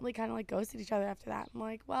ultimately kind of like ghosted each other after that. I'm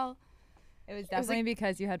like, well. It was definitely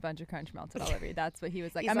because you had bunch of crunch melted all over you. That's what he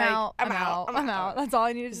was like. He's I'm like, out. I'm out. That's all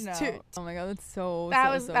I needed to know. Oh my God, that's so. That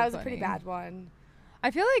so, was so that was funny. a pretty bad one.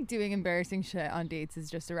 I feel like doing embarrassing shit on dates is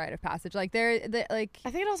just a rite of passage. Like like. I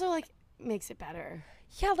think it also like makes it better.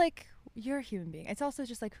 Yeah, like you're a human being. It's also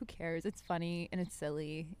just like, who cares? It's funny and it's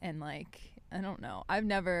silly and like, I don't know. I've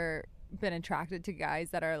never been attracted to guys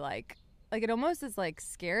that are like it almost is like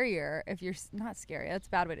scarier if you're not scary. That's a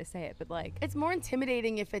bad way to say it, but like it's more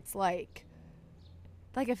intimidating if it's like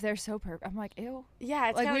if they're so perfect. I'm like, ew. Yeah,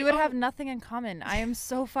 it's like we would have nothing in common. I am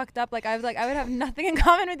so fucked up. Like I would have nothing in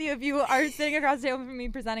common with you if you are sitting across the table from me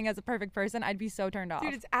presenting as a perfect person. I'd be so turned off.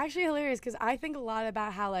 Dude, it's actually hilarious because I think a lot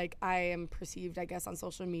about how like I am perceived, I guess, on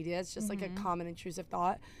social media. It's just like a common intrusive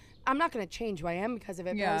thought. I'm not going to change who I am because of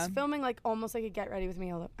it. Yeah. But I was filming like almost like a get ready with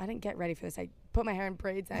me. Although I didn't get ready for this. I put my hair in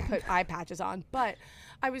braids and I put eye patches on. But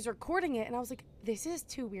I was recording it and I was like, this is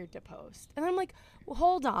too weird to post. And I'm like, well,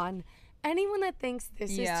 hold on. Anyone that thinks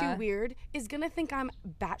this is too weird is going to think I'm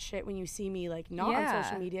batshit when you see me, like, not on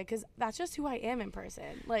social media, because that's just who I am in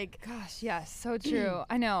person. Like, gosh, yes, so true.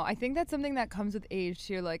 I know. I think that's something that comes with age,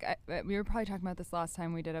 too. Like, we were probably talking about this last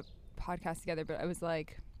time we did a podcast together, but I was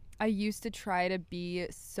like, I used to try to be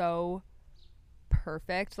so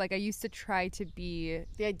perfect. Like I used to try to be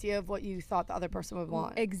the idea of what you thought the other person would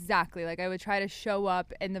want. Exactly. Like I would try to show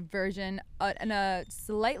up in the version in a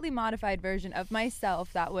slightly modified version of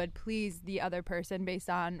myself that would please the other person based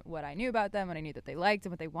on what I knew about them, what I knew that they liked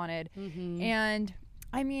and what they wanted. And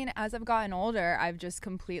I mean, as I've gotten older, I've just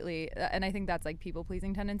completely and I think that's like people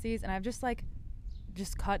pleasing tendencies, and I've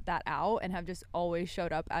just cut that out and have just always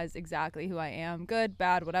showed up as exactly who I am, good,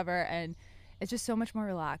 bad, whatever. And it's just so much more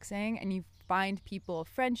relaxing, and you find people,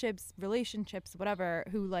 friendships, relationships, whatever,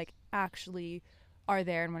 who like actually are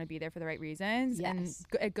there and want to be there for the right reasons. Yes.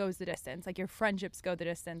 And it goes the distance. Like your friendships go the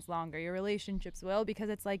distance longer, your relationships will, because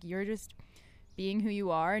it's like you're just being who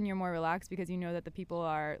you are and you're more relaxed because you know that the people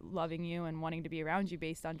are loving you and wanting to be around you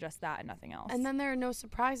based on just that and nothing else. And then there are no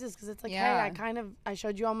surprises because it's like, hey, I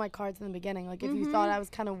showed you all my cards in the beginning. Like if you thought I was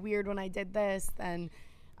kind of weird when I did this, then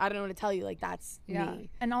I don't know what to tell you. Like that's me.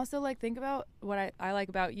 And also like think about what I like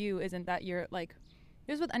about you isn't that you're like,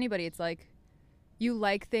 just with anybody, it's like you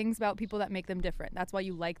like things about people that make them different. That's why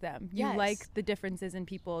you like them. You like the differences in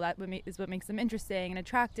people. That is what makes them interesting and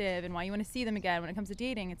attractive, and why you want to see them again. When it comes to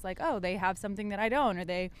dating, it's like, oh, they have something that I don't, or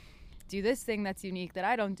they do this thing that's unique that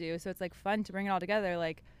I don't do. So it's like fun to bring it all together.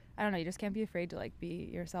 Like, I don't know, you just can't be afraid to like be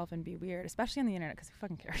yourself and be weird, especially on the internet, because who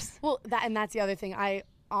fucking cares? Well, that's the other thing.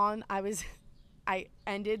 I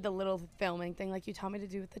ended the little filming thing like you told me to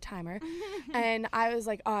do with the timer. And I was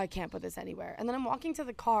like, oh, I can't put this anywhere. And then I'm walking to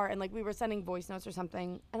the car and like we were sending voice notes or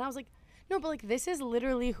something. And I was like, no, but like this is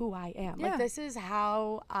literally who I am. Like this is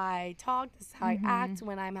how I talk. This is how I act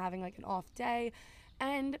when I'm having like an off day.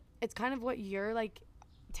 And it's kind of what you're like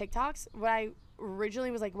TikToks. What I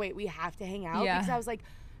originally was like, wait, we have to hang out. Because I was like,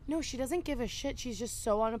 no, she doesn't give a shit. She's just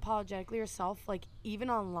so unapologetically herself, like even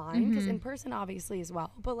online. Because in person obviously as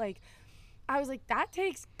well. But like, I was like, that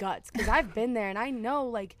takes guts because I've been there and I know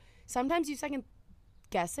like sometimes you second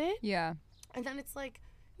guess it. Yeah. And then it's like,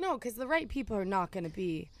 no, because the right people are not going to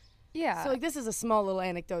be. Yeah. So like this is a small little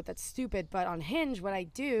anecdote that's stupid, but on Hinge, what I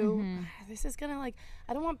do, this is going to like,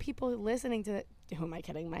 I don't want people listening to it. Who am I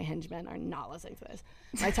kidding? My Hinge men are not listening to this.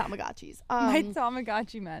 My Tamagotchis. My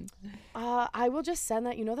Tamagotchi men. I will just send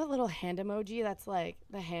that, you know that little hand emoji that's like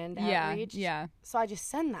the hand outreach? Yeah. So I just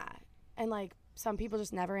send that and like, some people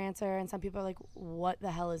just never answer, and some people are like, what the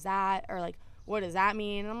hell is that? Or like, what does that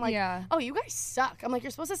mean? And I'm like, oh, you guys suck. I'm like, you're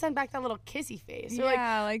supposed to send back that little kissy face. Or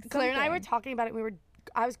like Claire and I were talking about it.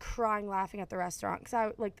 I was crying laughing at the restaurant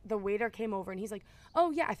because the waiter came over and he's like,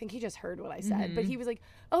 oh yeah, I think he just heard what I said. But he was like,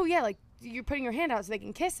 oh yeah, like you're putting your hand out so they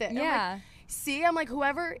can kiss it. And I'm like, see, I'm like,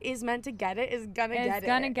 whoever is meant to get it is gonna get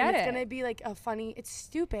it. It's gonna be like a funny, it's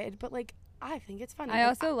stupid, but like, I think it's funny. I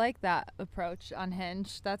also like that approach on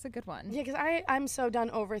Hinge. That's a good one. Yeah, because I'm so done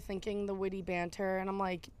overthinking the witty banter, and I'm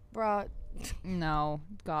like, bruh. No,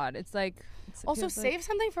 God, it's like. Also, save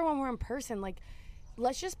something for when we're in person. Like,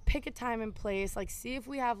 let's just pick a time and place. Like, see if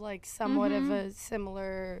we have like somewhat of a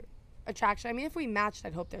similar attraction. I mean, if we matched,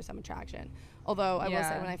 I'd hope there's some attraction. Although I will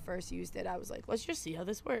say, when I first used it, I was like, let's just see how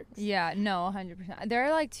this works. Yeah, no, 100%. There are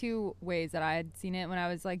like two ways that I had seen it when I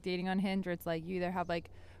was like dating on Hinge, where it's like you either have like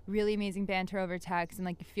really amazing banter over text and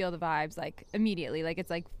like you feel the vibes like immediately, like it's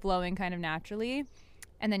like flowing kind of naturally,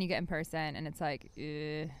 And then you get in person and it's like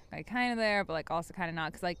kind of there, but like also kind of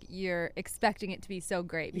not, because like you're expecting it to be so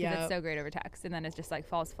great because it's so great over text, and then it's just like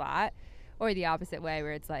falls flat. Or the opposite way,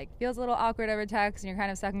 where it's like feels a little awkward over text and you're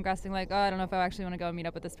kind of second guessing, like, oh, I don't know if I actually want to go and meet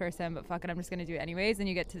up with this person, but fuck it, I'm just gonna do it anyways. And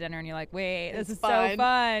you get to dinner and you're like, wait, this is so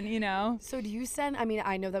fun, you know? So do you send, I mean,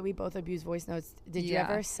 I know that we both abuse voice notes. Did you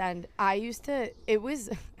ever send, I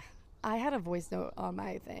had a voice note on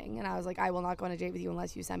my thing, and I was like, I will not go on a date with you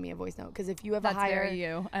unless you send me a voice note. Because if you have a higher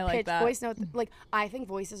I like pitch that. voice note, like, I think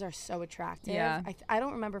voices are so attractive. Yeah. I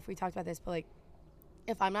don't remember if we talked about this, but like,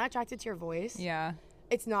 if I'm not attracted to your voice,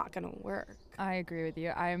 it's not gonna work. I agree with you.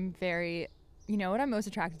 I'm very, you know what I'm most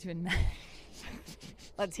attracted to in men?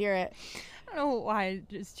 Let's hear it. I don't know why I'm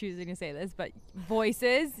just choosing to say this, but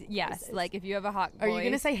voices, yes. Voices. Like if you have a hot voice. Are you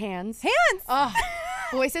gonna say hands? Hands! Oh.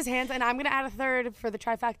 Voices, hands, and I'm gonna add a third for the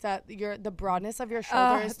trifecta. The broadness of your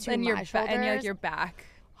shoulders to and my shoulders, and like your back.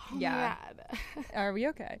 Oh yeah. My God. Are we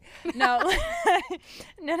okay? No.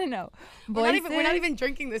 No. We're not even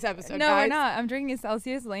drinking this episode. No, guys. we're not. I'm drinking a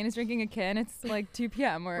Celsius. Lane is drinking a Kin. It's like 2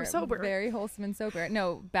 p.m. We're sober. Very wholesome and sober.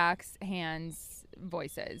 No, backs, hands,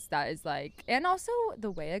 voices. That is like, and also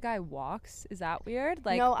the way a guy walks. Is that weird?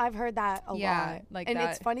 Like, no, I've heard that a lot. Like, and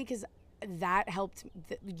it's funny because that helped.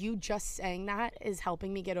 You just saying that is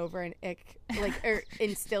helping me get over an ick, like, or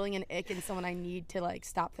instilling an ick in someone I need to like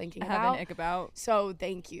stop thinking about. Have an ick about. So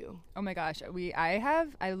thank you. Oh my gosh,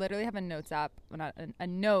 I literally have a notes app, a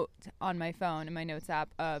note on my phone in my notes app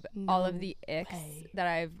of all of the icks that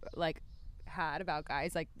I've like had about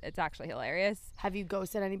guys. Like, it's actually hilarious. Have you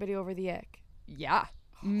ghosted anybody over the ick? Yeah,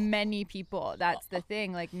 many people. That's the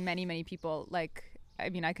thing. Like many people. Like, I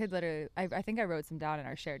mean, I could literally, I think I wrote some down in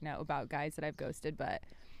our shared note about guys that I've ghosted, but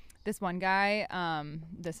this one guy,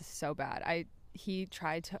 this is so bad. He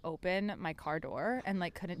tried to open my car door and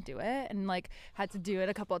like couldn't do it, and like had to do it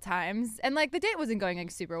a couple of times, and like the date wasn't going like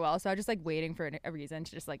super well, so I was just like waiting for a reason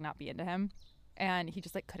to just like not be into him, and he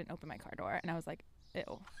just like couldn't open my car door, and I was like,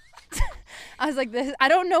 ew. I was like, this, I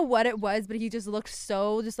don't know what it was, but he just looked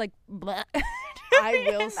so just like bleh. I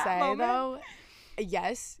will say though,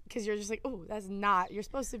 yes, because you're just like, oh, that's not. You're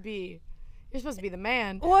supposed to be the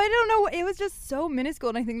man. Well, I don't know. It was just so minuscule,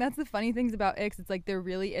 and I think that's the funny things about icks. It's like there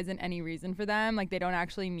really isn't any reason for them. Like they don't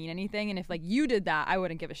actually mean anything. And if like you did that, I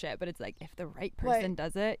wouldn't give a shit. But it's like if the right person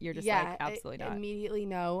does it, you're just like absolutely not. Immediately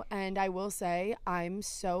no. And I will say I'm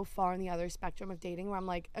so far on the other spectrum of dating where I'm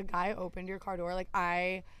like, a guy opened your car door. Like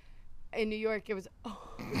in New York, it was.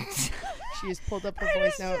 Oh, she just pulled up her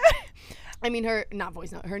voice note. I mean, her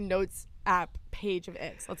notes app page of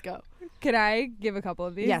icks. Let's go. Could I give a couple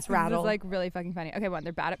of these? Yes, rattle. This is like really fucking funny. Okay, one,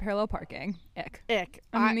 they're bad at parallel parking. Ick. Ick.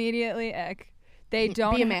 Immediately ick. They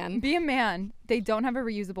don't be a man. Be a man. They don't have a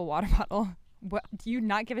reusable water bottle. What, do you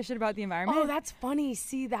not give a shit about the environment? Oh, that's funny.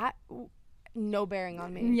 See that? No bearing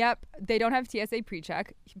on me. Yep. They don't have TSA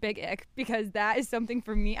pre-check. Big ick. Because that is something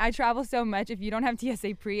for me. I travel so much. If you don't have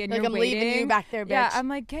TSA pre and like you're I'm waiting. leaving you back there, bitch. Yeah, I'm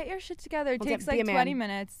like, get your shit together. It takes like 20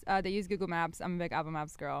 minutes. They use Google Maps. I'm a big Apple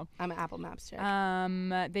Maps girl. I'm an Apple Maps chick.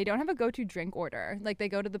 They don't have a go-to drink order. Like they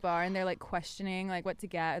go to the bar and they're like questioning like what to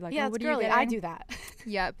get. Like, yeah, what it's are you girly. getting? I do that.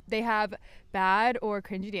 Yep. They have bad or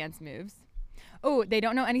cringy dance moves. Oh, they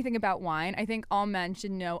don't know anything about wine. I think all men should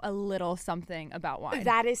know a little something about wine.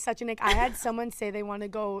 That is such an ick. I had someone say they want to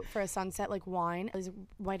go for a sunset, like wine. I was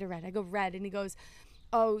white or red? I go red. And he goes,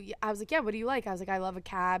 oh, yeah. I was like, yeah, what do you like? I was like, I love a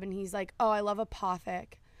cab. And he's like, oh, I love a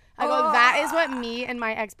Pothic. I go, that is what me and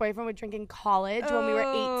my ex-boyfriend would drink in college when we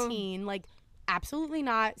were 18. Like, absolutely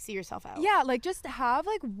not. See yourself out. Yeah, like just have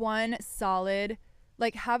like one solid...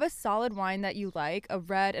 Like have a solid wine that you like, a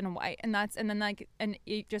red and a white, and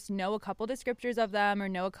you just know a couple descriptors of them or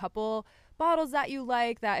know a couple bottles that you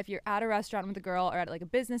like, that if you're at a restaurant with a girl or at like a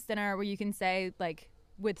business dinner where you can say like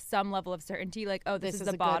with some level of certainty like, oh, this is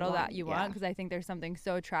the bottle that you want, because I think there's something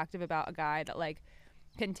so attractive about a guy that like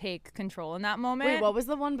can take control in that moment. Wait, what was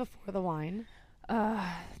the one before the wine?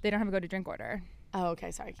 They don't have a go to drink order. Oh, okay,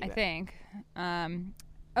 sorry. I think.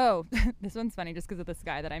 Oh, this one's funny just because of this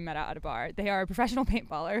guy that I met out at a bar. They are a professional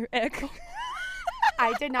paintballer. Ick.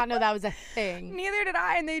 I did not know that was a thing. Neither did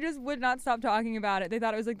I, and they just would not stop talking about it. They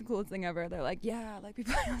thought it was like the coolest thing ever. They're like, yeah, like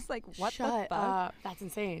people. I was like, what the fuck? Up. That's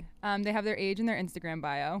insane. They have their age in their Instagram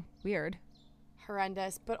bio. Weird.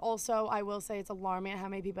 Horrendous, but also I will say it's alarming at how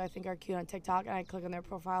many people I think are cute on TikTok, and I click on their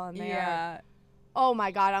profile and they are. Oh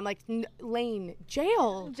my God, I'm like, Lane,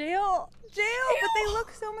 jail. But they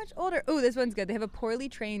look so much older. Oh, this one's good. They have a poorly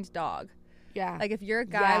trained dog. Yeah. Like if you're a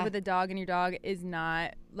guy with a dog and your dog is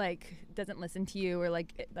not like, doesn't listen to you or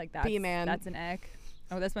like that. Be a man. That's an ick.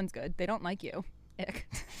 Oh, this one's good. They don't like you. Ick.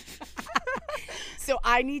 So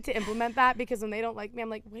I need to implement that because when they don't like me, I'm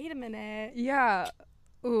like, wait a minute. Yeah.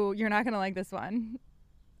 Ooh, you're not gonna like this one.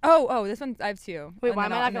 Oh, this one I have two. Wait, why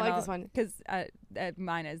am I not gonna like this one? Because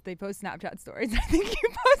mine is they post Snapchat stories. I think you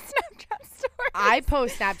post Snapchat stories. I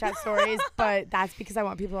post Snapchat stories, but that's because I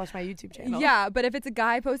want people to watch my YouTube channel. Yeah, but if it's a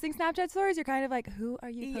guy posting Snapchat stories, you're kind of like, who are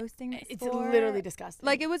you posting this It's for? literally disgusting.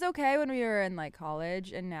 Like, it was okay when we were in like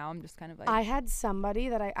college, and now I'm just kind of like. I had somebody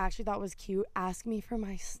that I actually thought was cute ask me for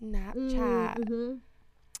my Snapchat. Mm-hmm.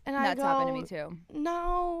 And that's happened to me too.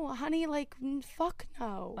 No, honey, like fuck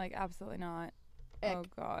no. Like absolutely not. Ick. Oh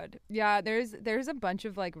God. Yeah, there's a bunch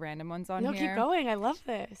of like random ones on here. No, keep going. I love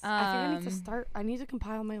this. I think I need to start. I need to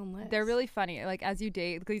compile my own list. They're really funny. Like as you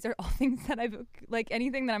date, these are all things that I've like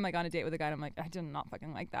anything that I'm like on a date with a guy. And I'm like I did not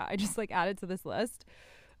fucking like that. I just like added to this list.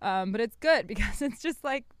 But it's good because it's just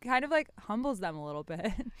like kind of like humbles them a little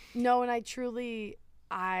bit. No, and I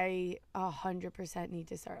 100% need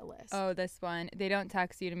to start a list. Oh, this one. They don't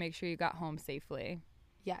text you to make sure you got home safely.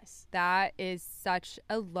 Yes. That is such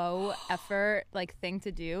a low effort like thing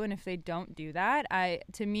to do, and if they don't do that,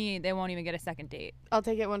 to me they won't even get a second date. I'll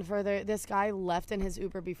take it one further. This guy left in his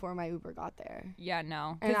Uber before my Uber got there. Yeah,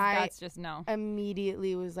 no. And that's just no.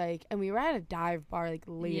 Immediately was like, and we were at a dive bar like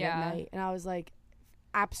late at night, and I was like,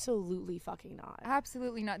 absolutely fucking not.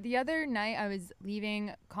 Absolutely not. The other night I was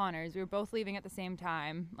leaving Connor's. We were both leaving at the same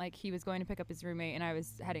time. Like he was going to pick up his roommate and I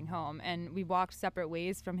was heading home, and we walked separate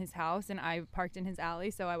ways from his house, and I parked in his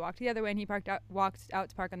alley. So I walked the other way and he walked out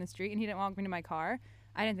to park on the street, and he didn't walk me to my car.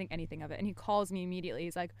 I didn't think anything of it. And he calls me immediately.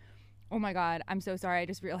 He's like, oh my God, I'm so sorry. I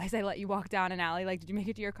just realized I let you walk down an alley. Like, did you make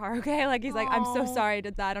it to your car okay? Like, he's like, I'm so sorry I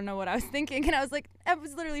did that. I don't know what I was thinking. And I was like, I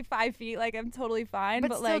was literally 5 feet. Like, I'm totally fine.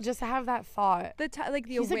 But still, like, just to have that thought. the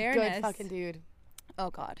he's awareness. He's a good fucking dude. Oh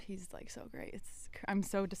God, he's like so great. I'm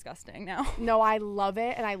so disgusting now. No, I love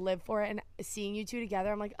it and I live for it. And seeing you two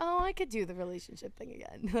together, I'm like, oh, I could do the relationship thing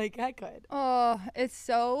again. Like, I could. Oh, it's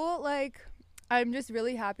so like, I'm just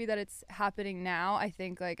really happy that it's happening now. I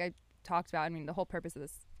think like I talked about, I mean, the whole purpose of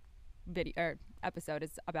this video or episode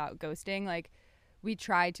is about ghosting. Like we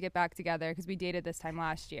tried to get back together because we dated this time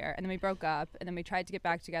last year, and then we broke up, and then we tried to get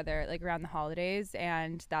back together like around the holidays,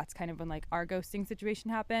 and that's kind of when like our ghosting situation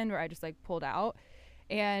happened where I just like pulled out.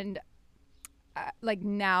 And like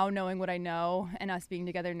now knowing what I know and us being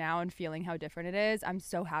together now and feeling how different it is, I'm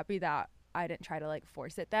so happy that I didn't try to like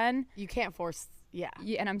force it then. You can't force. Yeah,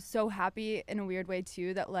 and I'm so happy in a weird way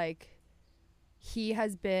too that like he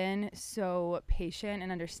has been so patient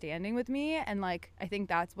and understanding with me, and like I think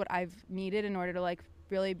that's what I've needed in order to like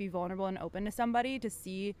really be vulnerable and open to somebody, to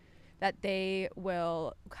see that they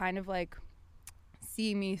will kind of like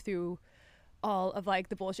see me through all of like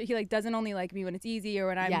the bullshit. He like doesn't only like me when it's easy or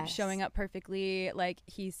when I'm showing up perfectly. Like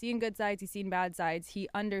he's seen good sides, he's seen bad sides. He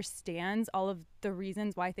understands all of the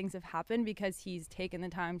reasons why things have happened because he's taken the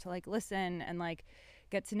time to like listen and like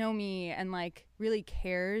get to know me and like really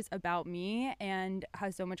cares about me and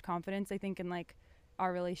has so much confidence, I think, in like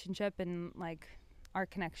our relationship and like our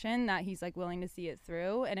connection, that he's like willing to see it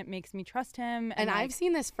through, and it makes me trust him. And like, I've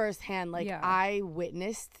seen this firsthand. Like I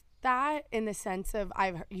witnessed that in the sense of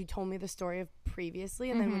you told me the story of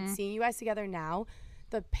previously, and then when seeing you guys together now,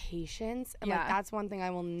 the patience and like that's one thing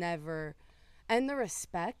I will never, and the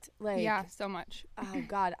respect, like so much. Oh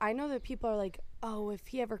God, I know that people are like, oh, if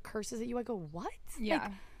he ever curses at you, I go, what? Like,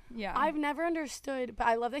 I've never understood, but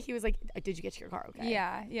I love that he was like, did you get to your car okay?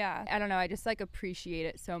 Yeah. I don't know, I just like appreciate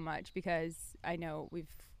it so much because I know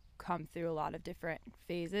we've come through a lot of different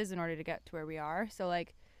phases in order to get to where we are. So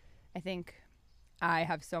like I think I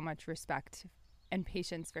have so much respect and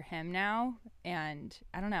patience for him now, and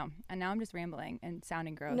I don't know, and now I'm just rambling and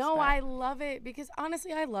sounding gross. No, I love it because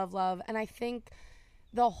honestly I love love, and I think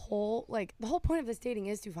the whole point of this dating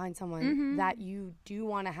is to find someone that you do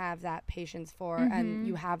want to have that patience for and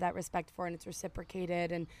you have that respect for, and it's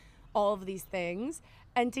reciprocated and all of these things.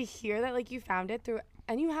 And to hear that like you found it through,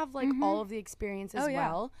 and you have like all of the experience as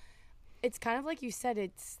well, it's kind of like you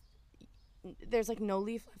said, there's like no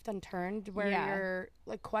leaf left unturned where you're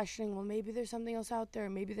like questioning, well, maybe there's something else out there,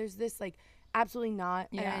 maybe there's this, like absolutely not.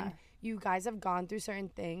 And you guys have gone through certain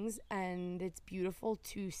things, and it's beautiful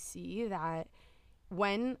to see that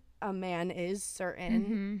when a man is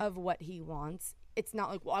certain of what he wants, it's not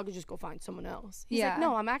like, well, I could just go find someone else. He's like,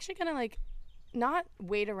 no, I'm actually gonna like not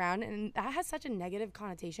wait around, and that has such a negative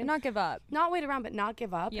connotation. Not give up. Not wait around, but not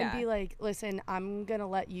give up, and be like, listen, I'm gonna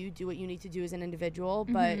let you do what you need to do as an individual,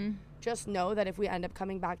 but just know that if we end up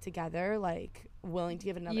coming back together, like willing to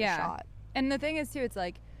give it another shot. And the thing is too, it's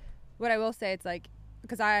like, what I will say, it's like,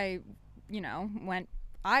 because I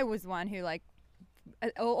was one who like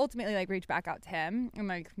ultimately like reached back out to him and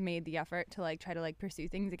like made the effort to like try to like pursue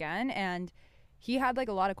things again, and he had like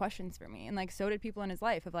a lot of questions for me, and like so did people in his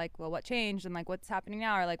life of like, well, what changed, and like what's happening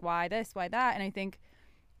now, or like why this, why that. And I think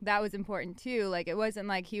that was important too. Like it wasn't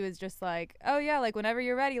like he was just like, oh yeah, like whenever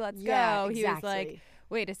you're ready, let's go. He was like,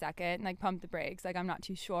 wait a second, and like pump the brakes, like I'm not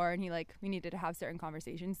too sure. And he like, we needed to have certain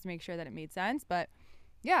conversations to make sure that it made sense. But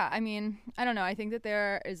yeah, I mean, I don't know, I think that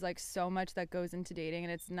there is like so much that goes into dating,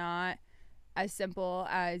 and it's not as simple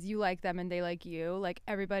as you like them and they like you. Like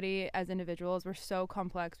everybody as individuals, we're so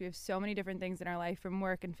complex. We have so many different things in our life, from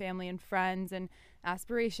work and family and friends and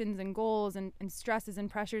aspirations and goals and stresses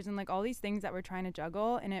and pressures and like all these things that we're trying to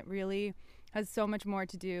juggle. And it really has so much more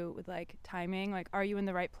to do with like timing. Like, are you in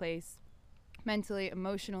the right place mentally,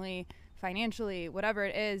 emotionally, financially, whatever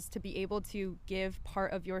it is, to be able to give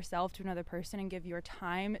part of yourself to another person and give your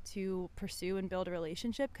time to pursue and build a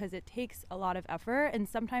relationship, because it takes a lot of effort. And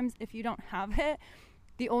sometimes if you don't have it,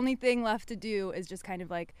 the only thing left to do is just kind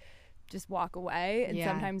of like just walk away. And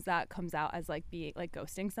sometimes that comes out as like being like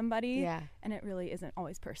ghosting somebody. And it really isn't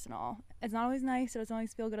always personal. It's not always nice. It doesn't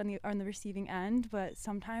always feel good on the receiving end, but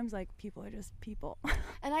sometimes like people are just people.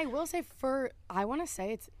 And I will say I want to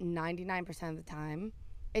say it's 99% of the time,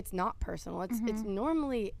 it's not personal. It's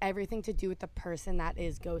normally everything to do with the person that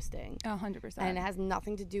is ghosting. 100%. And it has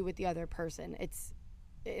nothing to do with the other person.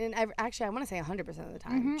 Actually, I want to say 100% of the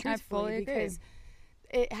time. I fully agree. Because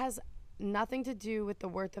it has nothing to do with the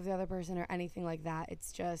worth of the other person or anything like that.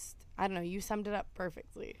 It's just, I don't know, you summed it up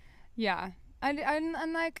perfectly. Yeah.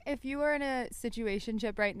 And like, if you are in a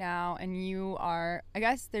situationship right now and you are, I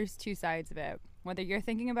guess there's two sides of it. Whether you're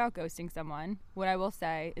thinking about ghosting someone, what I will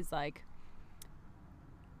say is like,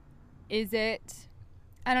 is it,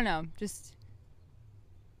 I don't know, just,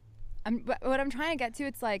 what I'm trying to get to,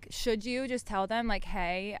 it's like, should you just tell them like,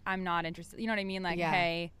 hey, I'm not interested, you know what I mean? Like,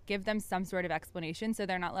 hey, give them some sort of explanation so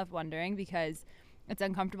they're not left wondering, because it's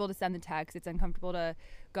uncomfortable to send the text. It's uncomfortable to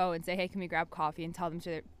go and say, hey, can we grab coffee, and tell them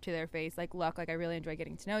to their face, like, look, like I really enjoy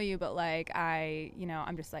getting to know you, but like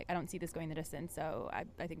I'm just like, I don't see this going the distance, so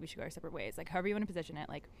I think we should go our separate ways. Like, however you want to position it,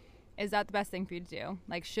 like, is that the best thing for you to do?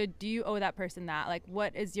 Like, do you owe that person that? Like,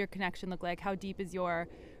 what is your connection look like? How deep is your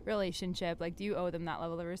relationship? Like, do you owe them that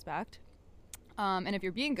level of respect? And if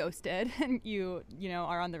you're being ghosted and you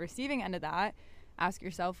are on the receiving end of that, ask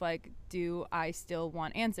yourself, like, do I still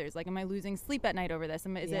want answers? Like, am I losing sleep at night over this?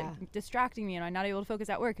 Is it distracting me? Am I not able to focus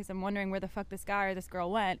at work because I'm wondering where the fuck this guy or this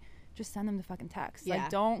girl went? Just send them the fucking text. Like,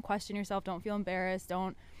 don't question yourself. Don't feel embarrassed.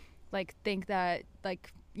 Don't, like, think that,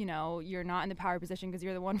 like, you're not in the power position because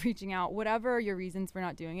you're the one reaching out. Whatever your reasons for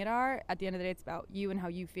not doing it are, at the end of the day, it's about you and how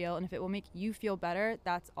you feel. And if it will make you feel better,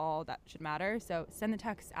 that's all that should matter. So send the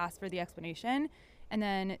text, ask for the explanation, and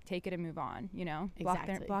then take it and move on.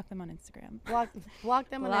 Exactly. Block them on Instagram. Block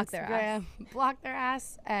them on Instagram. Block their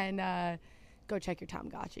ass, and go check your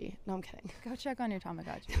Tamagotchi. No, I'm kidding. Go check on your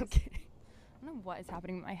Tamagotchi. I'm kidding. I don't know what is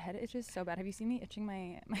happening with my head. It's just so bad. Have you seen me itching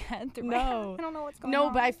my head through my head? I don't know what's going on.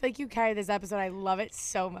 No, but I feel like you carry this episode. I love it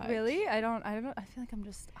so much. Really? I don't. I feel like I'm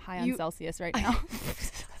just high on Celsius right now.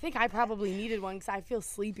 I think I probably needed one because I feel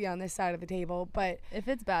sleepy on this side of the table. But if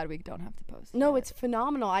it's bad, we don't have to post. No, it's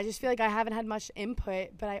phenomenal. I just feel like I haven't had much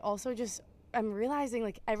input, but I also I'm realizing,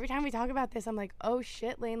 like, every time we talk about this, I'm like, oh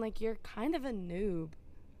shit, Lane, like, you're kind of a noob.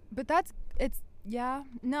 But yeah.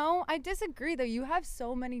 No, I disagree, though. You have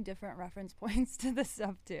so many different reference points to this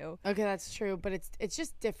stuff, too. Okay, that's true, but it's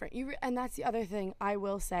just different. And that's the other thing I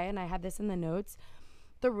will say, and I had this in the notes.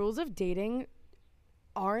 The rules of dating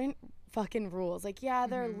aren't fucking rules. Like, yeah,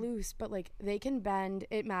 they're loose, but, like, they can bend.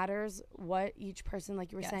 It matters what each person,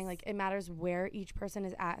 like you were saying, like, it matters where each person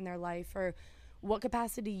is at in their life, or what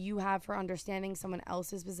capacity you have for understanding someone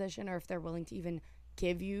else's position, or if they're willing to even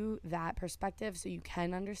give you that perspective so you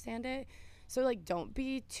can understand it. So, like, don't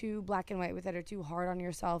be too black and white with it or too hard on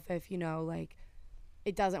yourself if, like,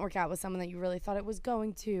 it doesn't work out with someone that you really thought it was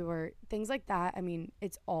going to, or things like that. I mean,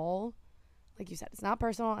 it's all, like you said, it's not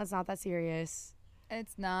personal. It's not that serious.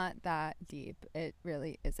 It's not that deep. It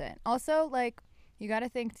really isn't. Also, like, you got to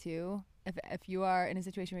think, too, if you are in a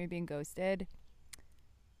situation where you're being ghosted,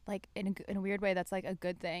 like, in a weird way, that's, like, a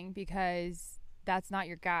good thing, because that's not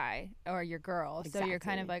your guy or your girl. Exactly. So you're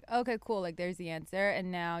kind of like, okay, cool, like, there's the answer,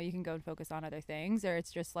 and now you can go and focus on other things. Or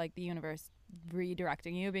it's just like the universe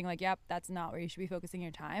redirecting you, being like, yep, that's not where you should be focusing your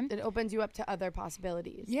time. It opens you up to other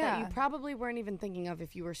possibilities that you probably weren't even thinking of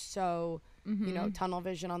if you were so tunnel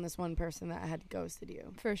vision on this one person that had ghosted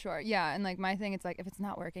you. For sure. Yeah. And, like, my thing, it's like, if it's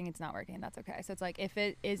not working, it's not working, and that's okay. So it's like, if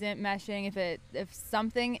it isn't meshing, if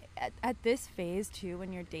something at this phase too,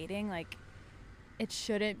 when you're dating, like, it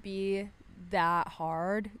shouldn't be that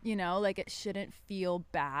hard, like, it shouldn't feel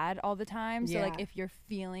bad all the time. So like, if you're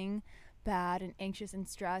feeling bad and anxious and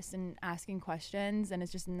stressed and asking questions and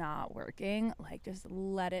it's just not working, like just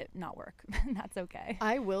let it not work. That's okay.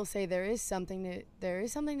 I will say there is something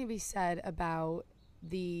to be said about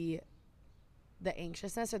the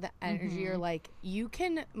anxiousness or the energy, or like you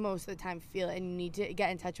can most of the time feel it, and you need to get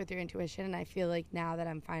in touch with your intuition. And I feel like now that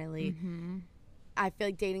I'm finally I feel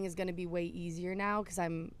like dating is going to be way easier now, because I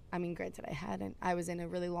mean, granted, I was in a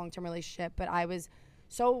really long-term relationship, but I was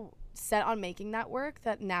so set on making that work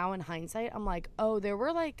that now in hindsight I'm like, oh, there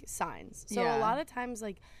were like signs. So a lot of times,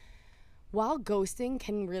 like, while ghosting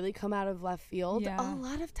can really come out of left field, a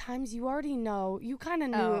lot of times you already know, you kind of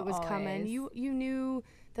knew it was coming. You knew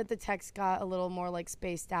that the text got a little more like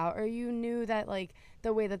spaced out, or you knew that like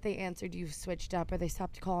the way that they answered you switched up, or they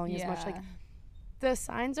stopped calling as much. Like, the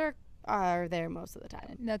signs are there most of the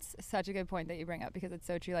time. That's such a good point that you bring up, because it's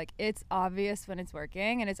so true. Like, it's obvious when it's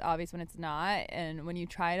working and it's obvious when it's not. And when you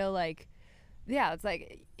try to like, it's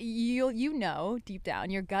like you know deep down,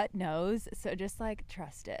 your gut knows, so just like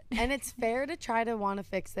trust it. And it's fair to try to want to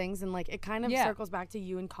fix things, and like it kind of circles back to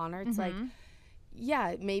you and Connor. It's like,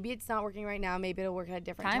 maybe it's not working right now, maybe it'll work at a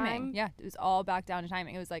different time. It was all back down to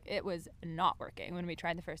timing. It was like, it was not working when we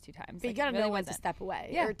tried the first 2 times. But like, you gotta know when to step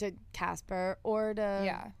away, or to Casper, or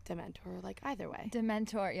to Dementor, like either way.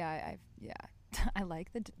 Dementor, I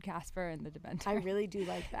like the Casper and the Dementor. I really do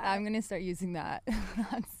like that. I'm gonna start using that.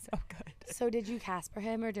 That's so good. So did you Casper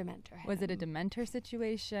him or Dementor him? Was it a Dementor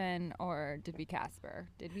situation, or did we Casper?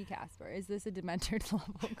 Is this a Dementor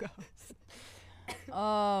level ghost?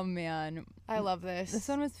 Oh man, I love this. This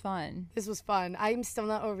one was fun. This was fun. I'm still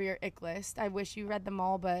not over your ick list. I wish you read them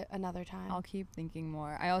all, but another time. I'll keep thinking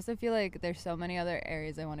more. I also feel like there's so many other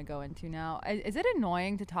areas I want to go into now. Is it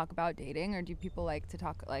annoying to talk about dating, or do people like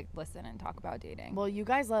to listen and talk about dating? Well, you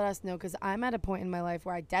guys let us know, because I'm at a point in my life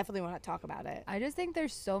where I definitely want to talk about it. I just think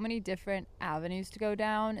there's so many different avenues to go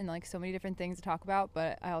down, and like so many different things to talk about,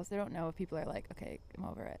 but I also don't know if people are like, okay, I'm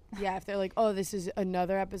over it. Yeah, if they're like, oh, this is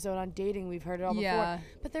another episode on dating, we've heard it all before.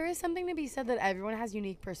 But there is something to be said that everyone has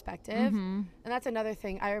unique perspective. And that's another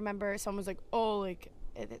thing. I remember someone was like, oh, like,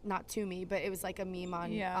 not to me, but it was like a meme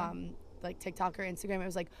on like TikTok or Instagram. It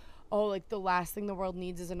was like, oh, like the last thing the world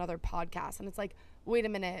needs is another podcast. And it's like, wait a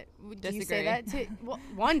minute, do you say that to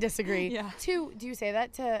one, disagree? Two, do you say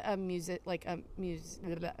that to a musician?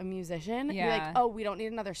 You're like, oh, we don't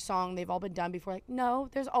need another song, they've all been done before. Like, no,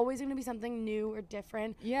 there's always going to be something new or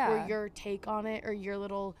different, or your take on it, or your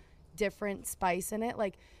little different spice in it,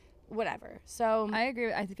 like whatever. So I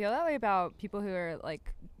agree. I feel that way about people who are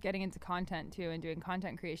like getting into content too, and doing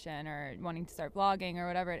content creation, or wanting to start vlogging, or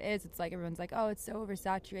whatever it is. It's like everyone's like, oh, it's so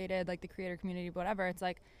oversaturated, like the creator community, whatever. It's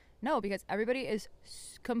like, no, because everybody is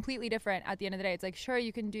completely different at the end of the day. It's like, sure,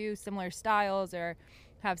 you can do similar styles or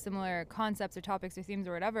have similar concepts or topics or themes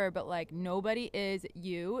or whatever, but like nobody is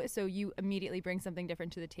you, so you immediately bring something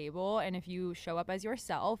different to the table. And if you show up as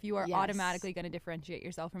yourself, you are automatically going to differentiate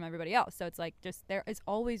yourself from everybody else. So it's like, just, there is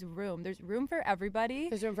always room. There's room for everybody.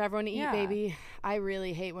 There's room for everyone to eat, baby. I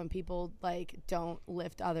really hate when people like don't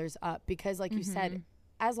lift others up, because like you said,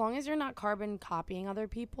 as long as you're not carbon copying other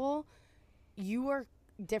people, you are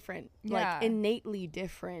different, like innately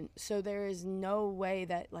different. So there is no way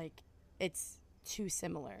that like it's too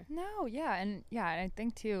similar. No, and I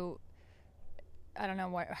think too, I don't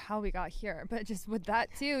know how we got here, but just with that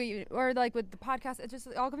too, or like with the podcast,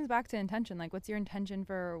 it all comes back to intention. Like, what's your intention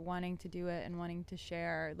for wanting to do it and wanting to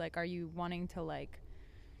share? Like, are you wanting to, like,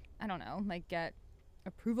 I don't know, like get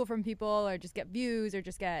approval from people, or just get views, or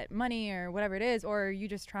just get money, or whatever it is? Or are you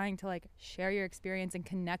just trying to like share your experience and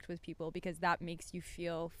connect with people because that makes you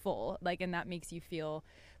feel full, like, and that makes you feel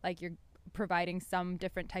like you're providing some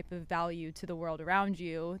different type of value to the world around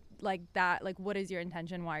you, like that? Like, what is your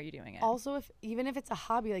intention? Why are you doing it? Also, even if it's a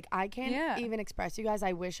hobby, like I can't even express, you guys,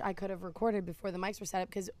 I wish I could have recorded before the mics were set up,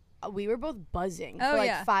 because we were both buzzing for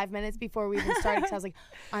like 5 minutes before we even started, because I was like,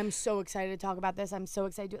 I'm so excited to talk about this, I'm so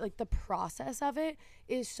excited to, like, the process of it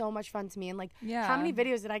is so much fun to me. And like, how many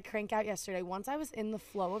videos did I crank out yesterday? Once I was in the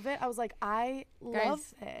flow of it, I was like, I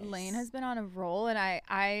love this. Lane has been on a roll, and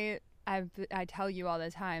I tell you all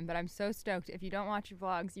the time, but I'm so stoked. If you don't watch your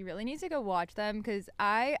vlogs, you really need to go watch them, because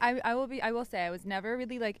I will say I was never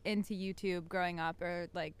really like into YouTube growing up, or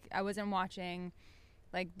like I wasn't watching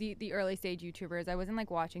like the early stage YouTubers. I wasn't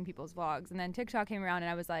like watching people's vlogs, and then TikTok came around,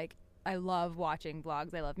 and I was like, I love watching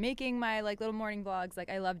vlogs. I love making my like little morning vlogs. Like,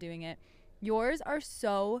 I love doing it. Yours are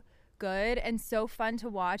so good and so fun to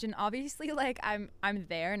watch, and obviously like I'm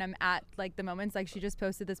there, and I'm at like the moments. Like, she just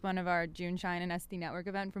posted this one of our June Shine and SD Network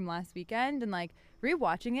event from last weekend, and like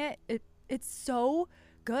rewatching it's so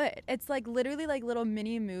good. It's like literally like little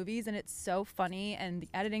mini movies, and it's so funny, and the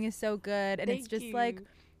editing is so good, and it's just like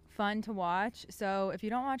fun to watch. So if you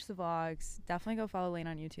don't watch the vlogs, definitely go follow Lane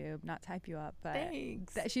on YouTube. Not type you up, but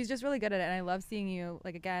thanks. She's just really good at it, and I love seeing you,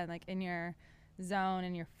 like, again, like in your zone,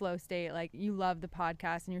 in your flow state. Like, you love the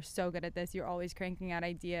podcast and you're so good at this. You're always cranking out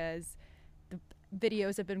ideas. The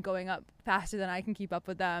videos have been going up faster than I can keep up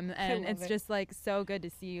with them, and it's just like so good to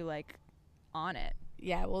see you like on it.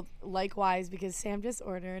 Yeah, well, likewise, because Sam just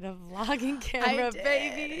ordered a vlogging camera,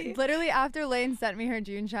 baby. Literally after Lane sent me her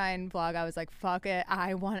June Shine vlog, I was like, fuck it.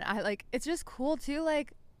 I like, it's just cool too.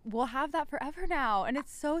 Like, we'll have that forever now, and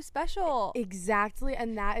it's so special. Exactly.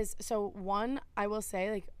 And that is, so one, I will say,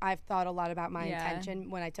 like, I've thought a lot about my intention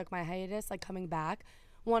when I took my hiatus, like coming back.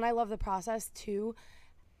 One, I love the process. Two,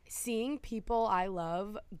 seeing people I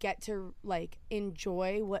love get to like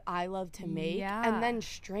enjoy what I love to make, and then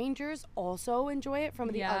strangers also enjoy it from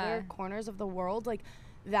the other corners of the world. Like,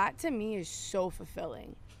 that to me is so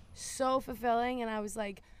fulfilling. And I was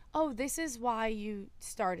like, oh, this is why you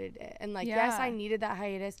started it. And like, yes, I needed that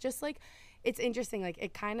hiatus. Just like, it's interesting. Like,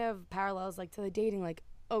 it kind of parallels like to the dating. Like,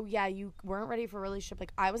 oh yeah, you weren't ready for a relationship.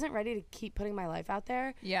 Like, I wasn't ready to keep putting my life out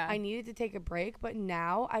there. Yeah. I needed to take a break. But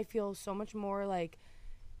now I feel so much more like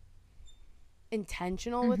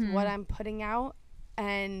intentional with what I'm putting out.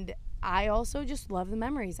 And I also just love the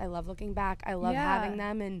memories. I love looking back. I love having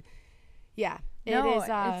them. And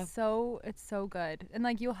it's so good. And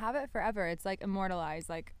like, you'll have it forever. It's like immortalized.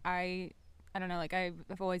 Like, I don't know, like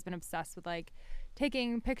I've always been obsessed with like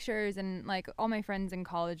taking pictures, and like all my friends in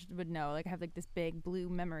college would know, like I have like this big blue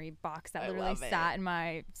memory box that literally sat in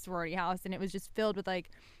my sorority house, and it was just filled with like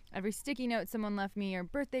every sticky note someone left me, or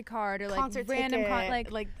birthday card, or like concert random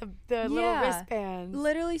ticket, like the little wristbands,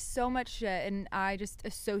 literally so much shit. And I just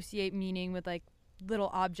associate meaning with like little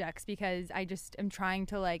objects, because I just am trying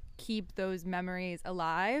to like keep those memories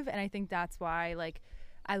alive. And I think that's why like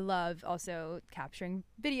I love also capturing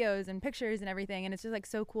videos and pictures and everything. And it's just like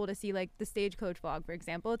so cool to see like the Stagecoach vlog, for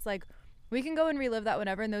example. It's like we can go and relive that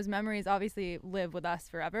whenever, and those memories obviously live with us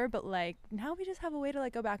forever. But like, now we just have a way to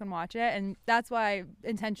like go back and watch it. And that's why,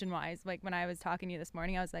 intention wise, like when I was talking to you this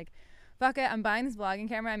morning, I was like, fuck it, I'm buying this vlogging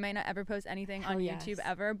camera. I might not ever post anything on YouTube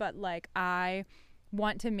ever, but like I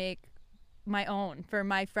want to make my own for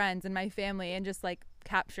my friends and my family, and just like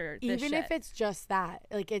capture this even shit. If it's just that,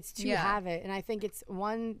 like, it's to have it. And I think it's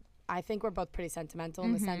one, I think we're both pretty sentimental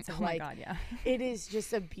in the sense of like, it is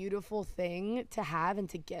just a beautiful thing to have and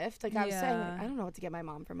to gift. Like I was saying, like, I don't know what to get my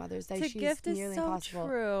mom for Mother's Day. She's gift is nearly so impossible.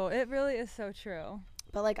 True. It really is so true.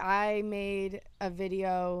 But like, I made a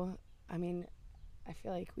video. I mean, I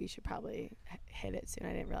feel like we should probably hit it soon.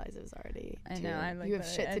 I didn't realize it was already. I know. I like you have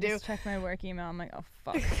shit to do. I just checked my work email. I'm like, oh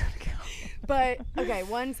fuck, I gotta go. But okay,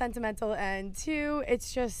 one, sentimental, and two,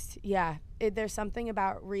 it's just there's something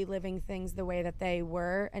about reliving things the way that they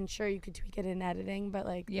were. And sure, you could tweak it in editing, but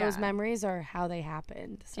like those memories are how they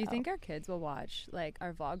happened. So. Do you think our kids will watch like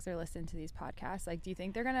our vlogs or listen to these podcasts? Like, do you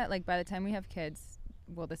think they're gonna, like, by the time we have kids,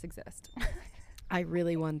 will this exist? I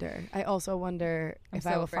really wonder. I also wonder if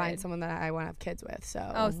I will find someone that I want to have kids with.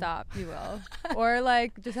 So. Oh, stop! You will, or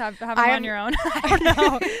like just have them on your own. I don't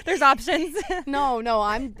know. There's options. No,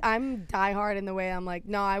 I'm diehard in the way I'm like,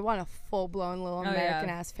 no, I want a full blown little American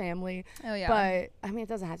ass family. Oh yeah. But I mean, it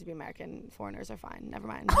doesn't have to be American. Foreigners are fine. Never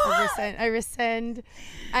mind. I rescind.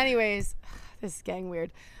 Anyways. This is getting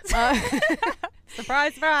weird.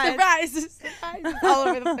 Surprise. Surprise. It's all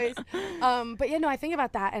over the place. But yeah, no, I think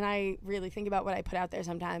about that, and I really think about what I put out there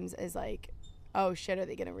sometimes is like, oh shit, are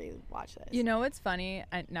they going to re-watch this? You know what's funny?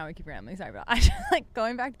 Now we keep rambling. Sorry about like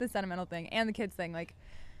going back to the sentimental thing and the kids thing. Like,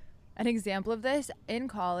 an example of this, in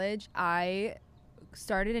college, I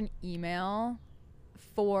started an email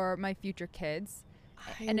for my future kids.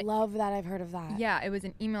 I love that. I've heard of that. Yeah, it was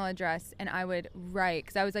an email address, and I would write,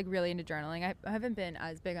 because I was like really into journaling. I haven't been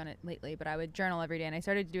as big on it lately, but I would journal every day, and I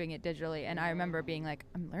started doing it digitally. And I remember being like,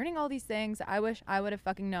 I'm learning all these things I wish I would have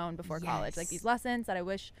fucking known before college, like these lessons that I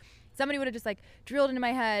wish somebody would have just like drilled into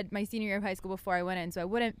my head my senior year of high school before I went in, so I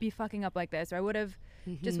wouldn't be fucking up like this, or I would have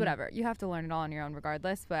just whatever. You have to learn it all on your own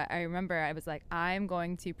regardless. But I remember I was like, I'm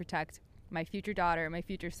going to protect my future daughter, my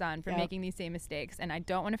future son from making these same mistakes, and I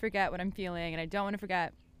don't want to forget what I'm feeling, and I don't want to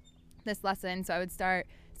forget this lesson. So I would start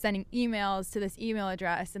sending emails to this email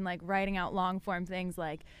address and like writing out long form things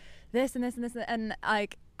like this and this and this, and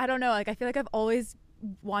like, I don't know, like I feel like I've always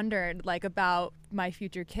wondered like about my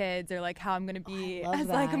future kids, or like how I'm gonna be as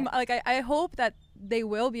like I hope that they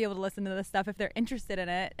will be able to listen to this stuff if they're interested in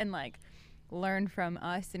it, and like learn from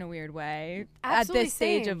us in a weird way. Absolutely, at this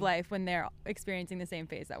stage of life when they're experiencing the same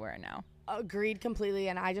phase that we're in now. Agreed completely.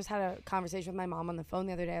 And I just had a conversation with my mom on the phone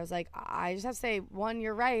the other day. I was like, I just have to say, one,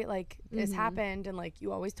 you're right. Like, this happened, and like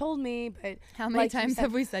you always told me. But how many times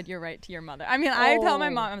have we said you're right to your mother? I mean, I tell my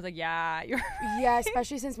mom, I was like, yeah, you're right. Yeah,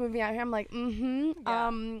 especially since moving out here, I'm like,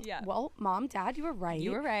 well, Mom, Dad, you were right.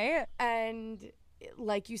 You were right. And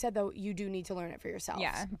like you said, though, you do need to learn it for yourself.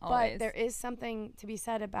 Yeah, always. But there is something to be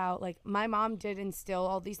said about, like, my mom did instill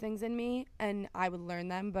all these things in me, and I would learn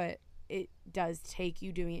them, but it does take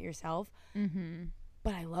you doing it yourself.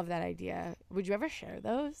 But I love that idea. Would you ever share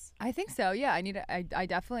those? I think so. Yeah, I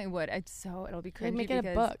definitely would. It'll be cringy. Make it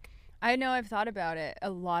a book. I know, I've thought about it. A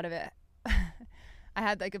lot of it. I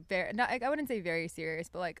had like I wouldn't say very serious,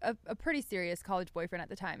 but like a pretty serious college boyfriend at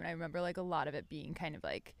the time, and I remember like a lot of it being kind of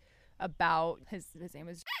like about his name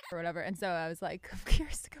was or whatever, and so I was like, I'm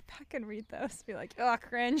curious to go back and read those, be like, oh,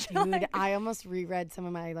 cringe. Dude, like, I almost reread some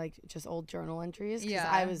of my like just old journal entries because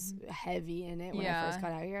I was heavy in it when I first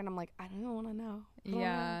got out here, and I'm like, I don't even want to know.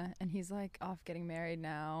 And he's like off getting married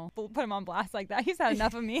now. We'll put him on blast like that. He's had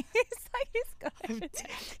enough of me. He's good.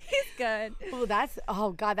 He's good. Well,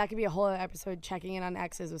 that could be a whole other episode, checking in on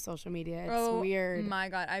exes with social media. It's weird. My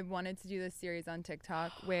God, I wanted to do this series on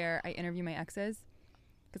TikTok where I interview my exes.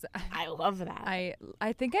 Because I love that.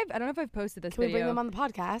 I think I don't know if I've posted this video. Can we bring them on the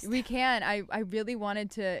podcast? We can. I really wanted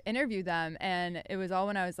to interview them, and it was all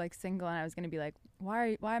when I was like single, and I was gonna be like,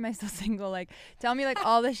 why am I still single? Like, tell me like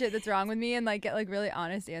all the shit that's wrong with me, and like get like really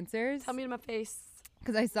honest answers. Tell me to my face.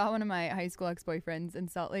 Because I saw one of my high school ex-boyfriends in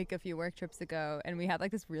Salt Lake a few work trips ago, and we had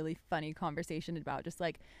like this really funny conversation about just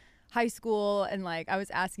like high school, and like I was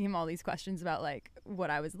asking him all these questions about like what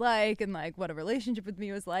I was like and like what a relationship with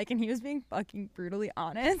me was like, and he was being fucking brutally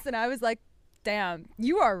honest, and I was like, damn,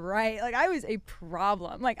 you are right. Like, I was a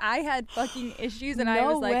problem. Like, I had fucking issues, and I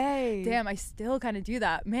was like, damn, I still kind of do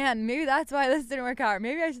that. Man, maybe that's why this didn't work out. Or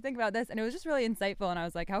maybe I should think about this. And it was just really insightful, and I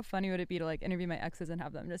was like, how funny would it be to like interview my exes and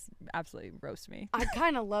have them just absolutely roast me? I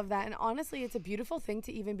kind of love that, and honestly, it's a beautiful thing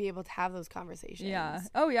to even be able to have those conversations. Yeah.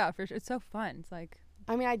 Oh yeah, for sure. It's so fun. It's like,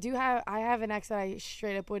 I mean, I have an ex that I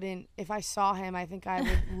straight up wouldn't, if I saw him, I think I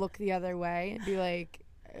would look the other way and be like,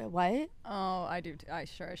 what? Oh, I do. I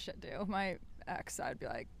sure as shit do. My ex, I'd be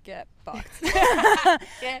like, get fucked.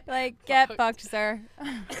 Get fucked, sir.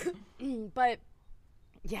 But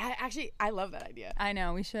yeah, actually, I love that idea. I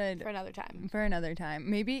know, we should. For another time.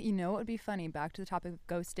 Maybe, you know what would be funny? Back to the topic of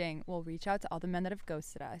ghosting. We'll reach out to all the men that have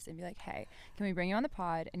ghosted us and be like, hey, can we bring you on the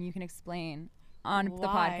pod and you can explain on the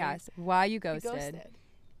podcast why you ghosted.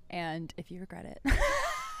 And if you regret it.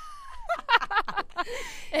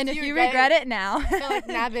 And if you regret it now. I feel like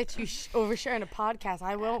now that you oversharing a podcast,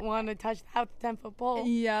 I won't want to touch the 10-foot pole.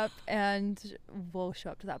 Yep. And we'll show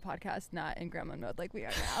up to that podcast not in gremlin mode like we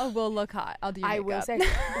are now. We'll look hot. I'll do your makeup. I will say,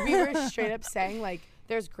 we were straight up saying, like,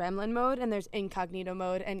 there's gremlin mode and there's incognito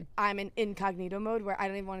mode, and I'm in incognito mode where I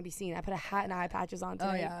don't even want to be seen. I put a hat and eye patches on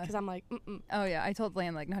today because I'm like, Oh yeah, I told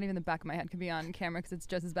Lane, like, not even the back of my head can be on camera because it's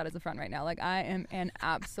just as bad as the front right now. Like, I am an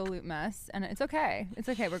absolute mess, and it's okay. It's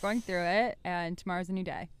okay. We're going through it, and tomorrow's a new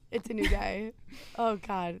day. It's a new day. Oh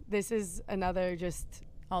God, this is another just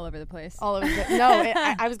all over the place. No,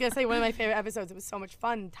 I was gonna say one of my favorite episodes. It was so much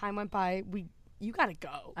fun. Time went by. You gotta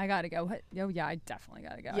go. I gotta go. What? Oh yeah, I definitely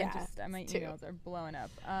gotta go. Yeah, my emails are blowing up.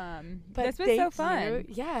 But this was so fun.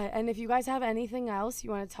 Yeah, and if you guys have anything else you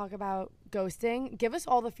want to talk about ghosting, give us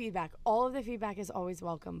all the feedback. All of the feedback is always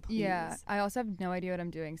welcome, please. Yeah, I also have no idea what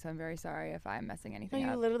I'm doing, so I'm very sorry if I'm messing anything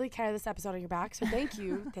up. You literally carry this episode on your back, so thank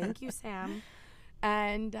you. Thank you, Sam.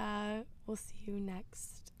 And we'll see you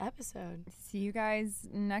next episode. See you guys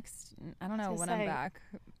next. I don't know when I'm back.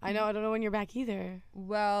 I don't know when you're back either.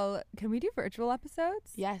 Well, can we do virtual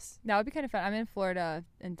episodes? Yes. That would be kind of fun. I'm in Florida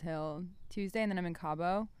until Tuesday, and then I'm in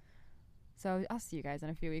Cabo. So I'll see you guys in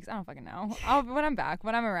a few weeks. I don't fucking know. When I'm back,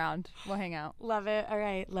 when I'm around, we'll hang out. Love it. All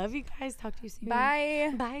right. Love you guys. Talk to you soon.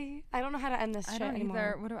 Bye. Bye. I don't know how to end this shit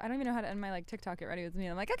anymore. I don't even know how to end my like TikTok Get Ready With Me.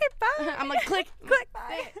 I'm like, okay, bye. I'm like, click.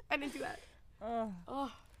 Bye. I didn't do that.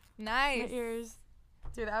 Oh, nice. My ears.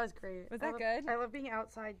 Dude, that was great. Was that good? I love being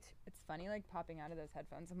outside. It's funny, like, popping out of those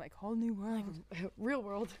headphones. I'm like, whole new world. Like, real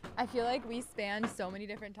world. I feel like we spanned so many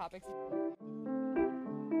different topics.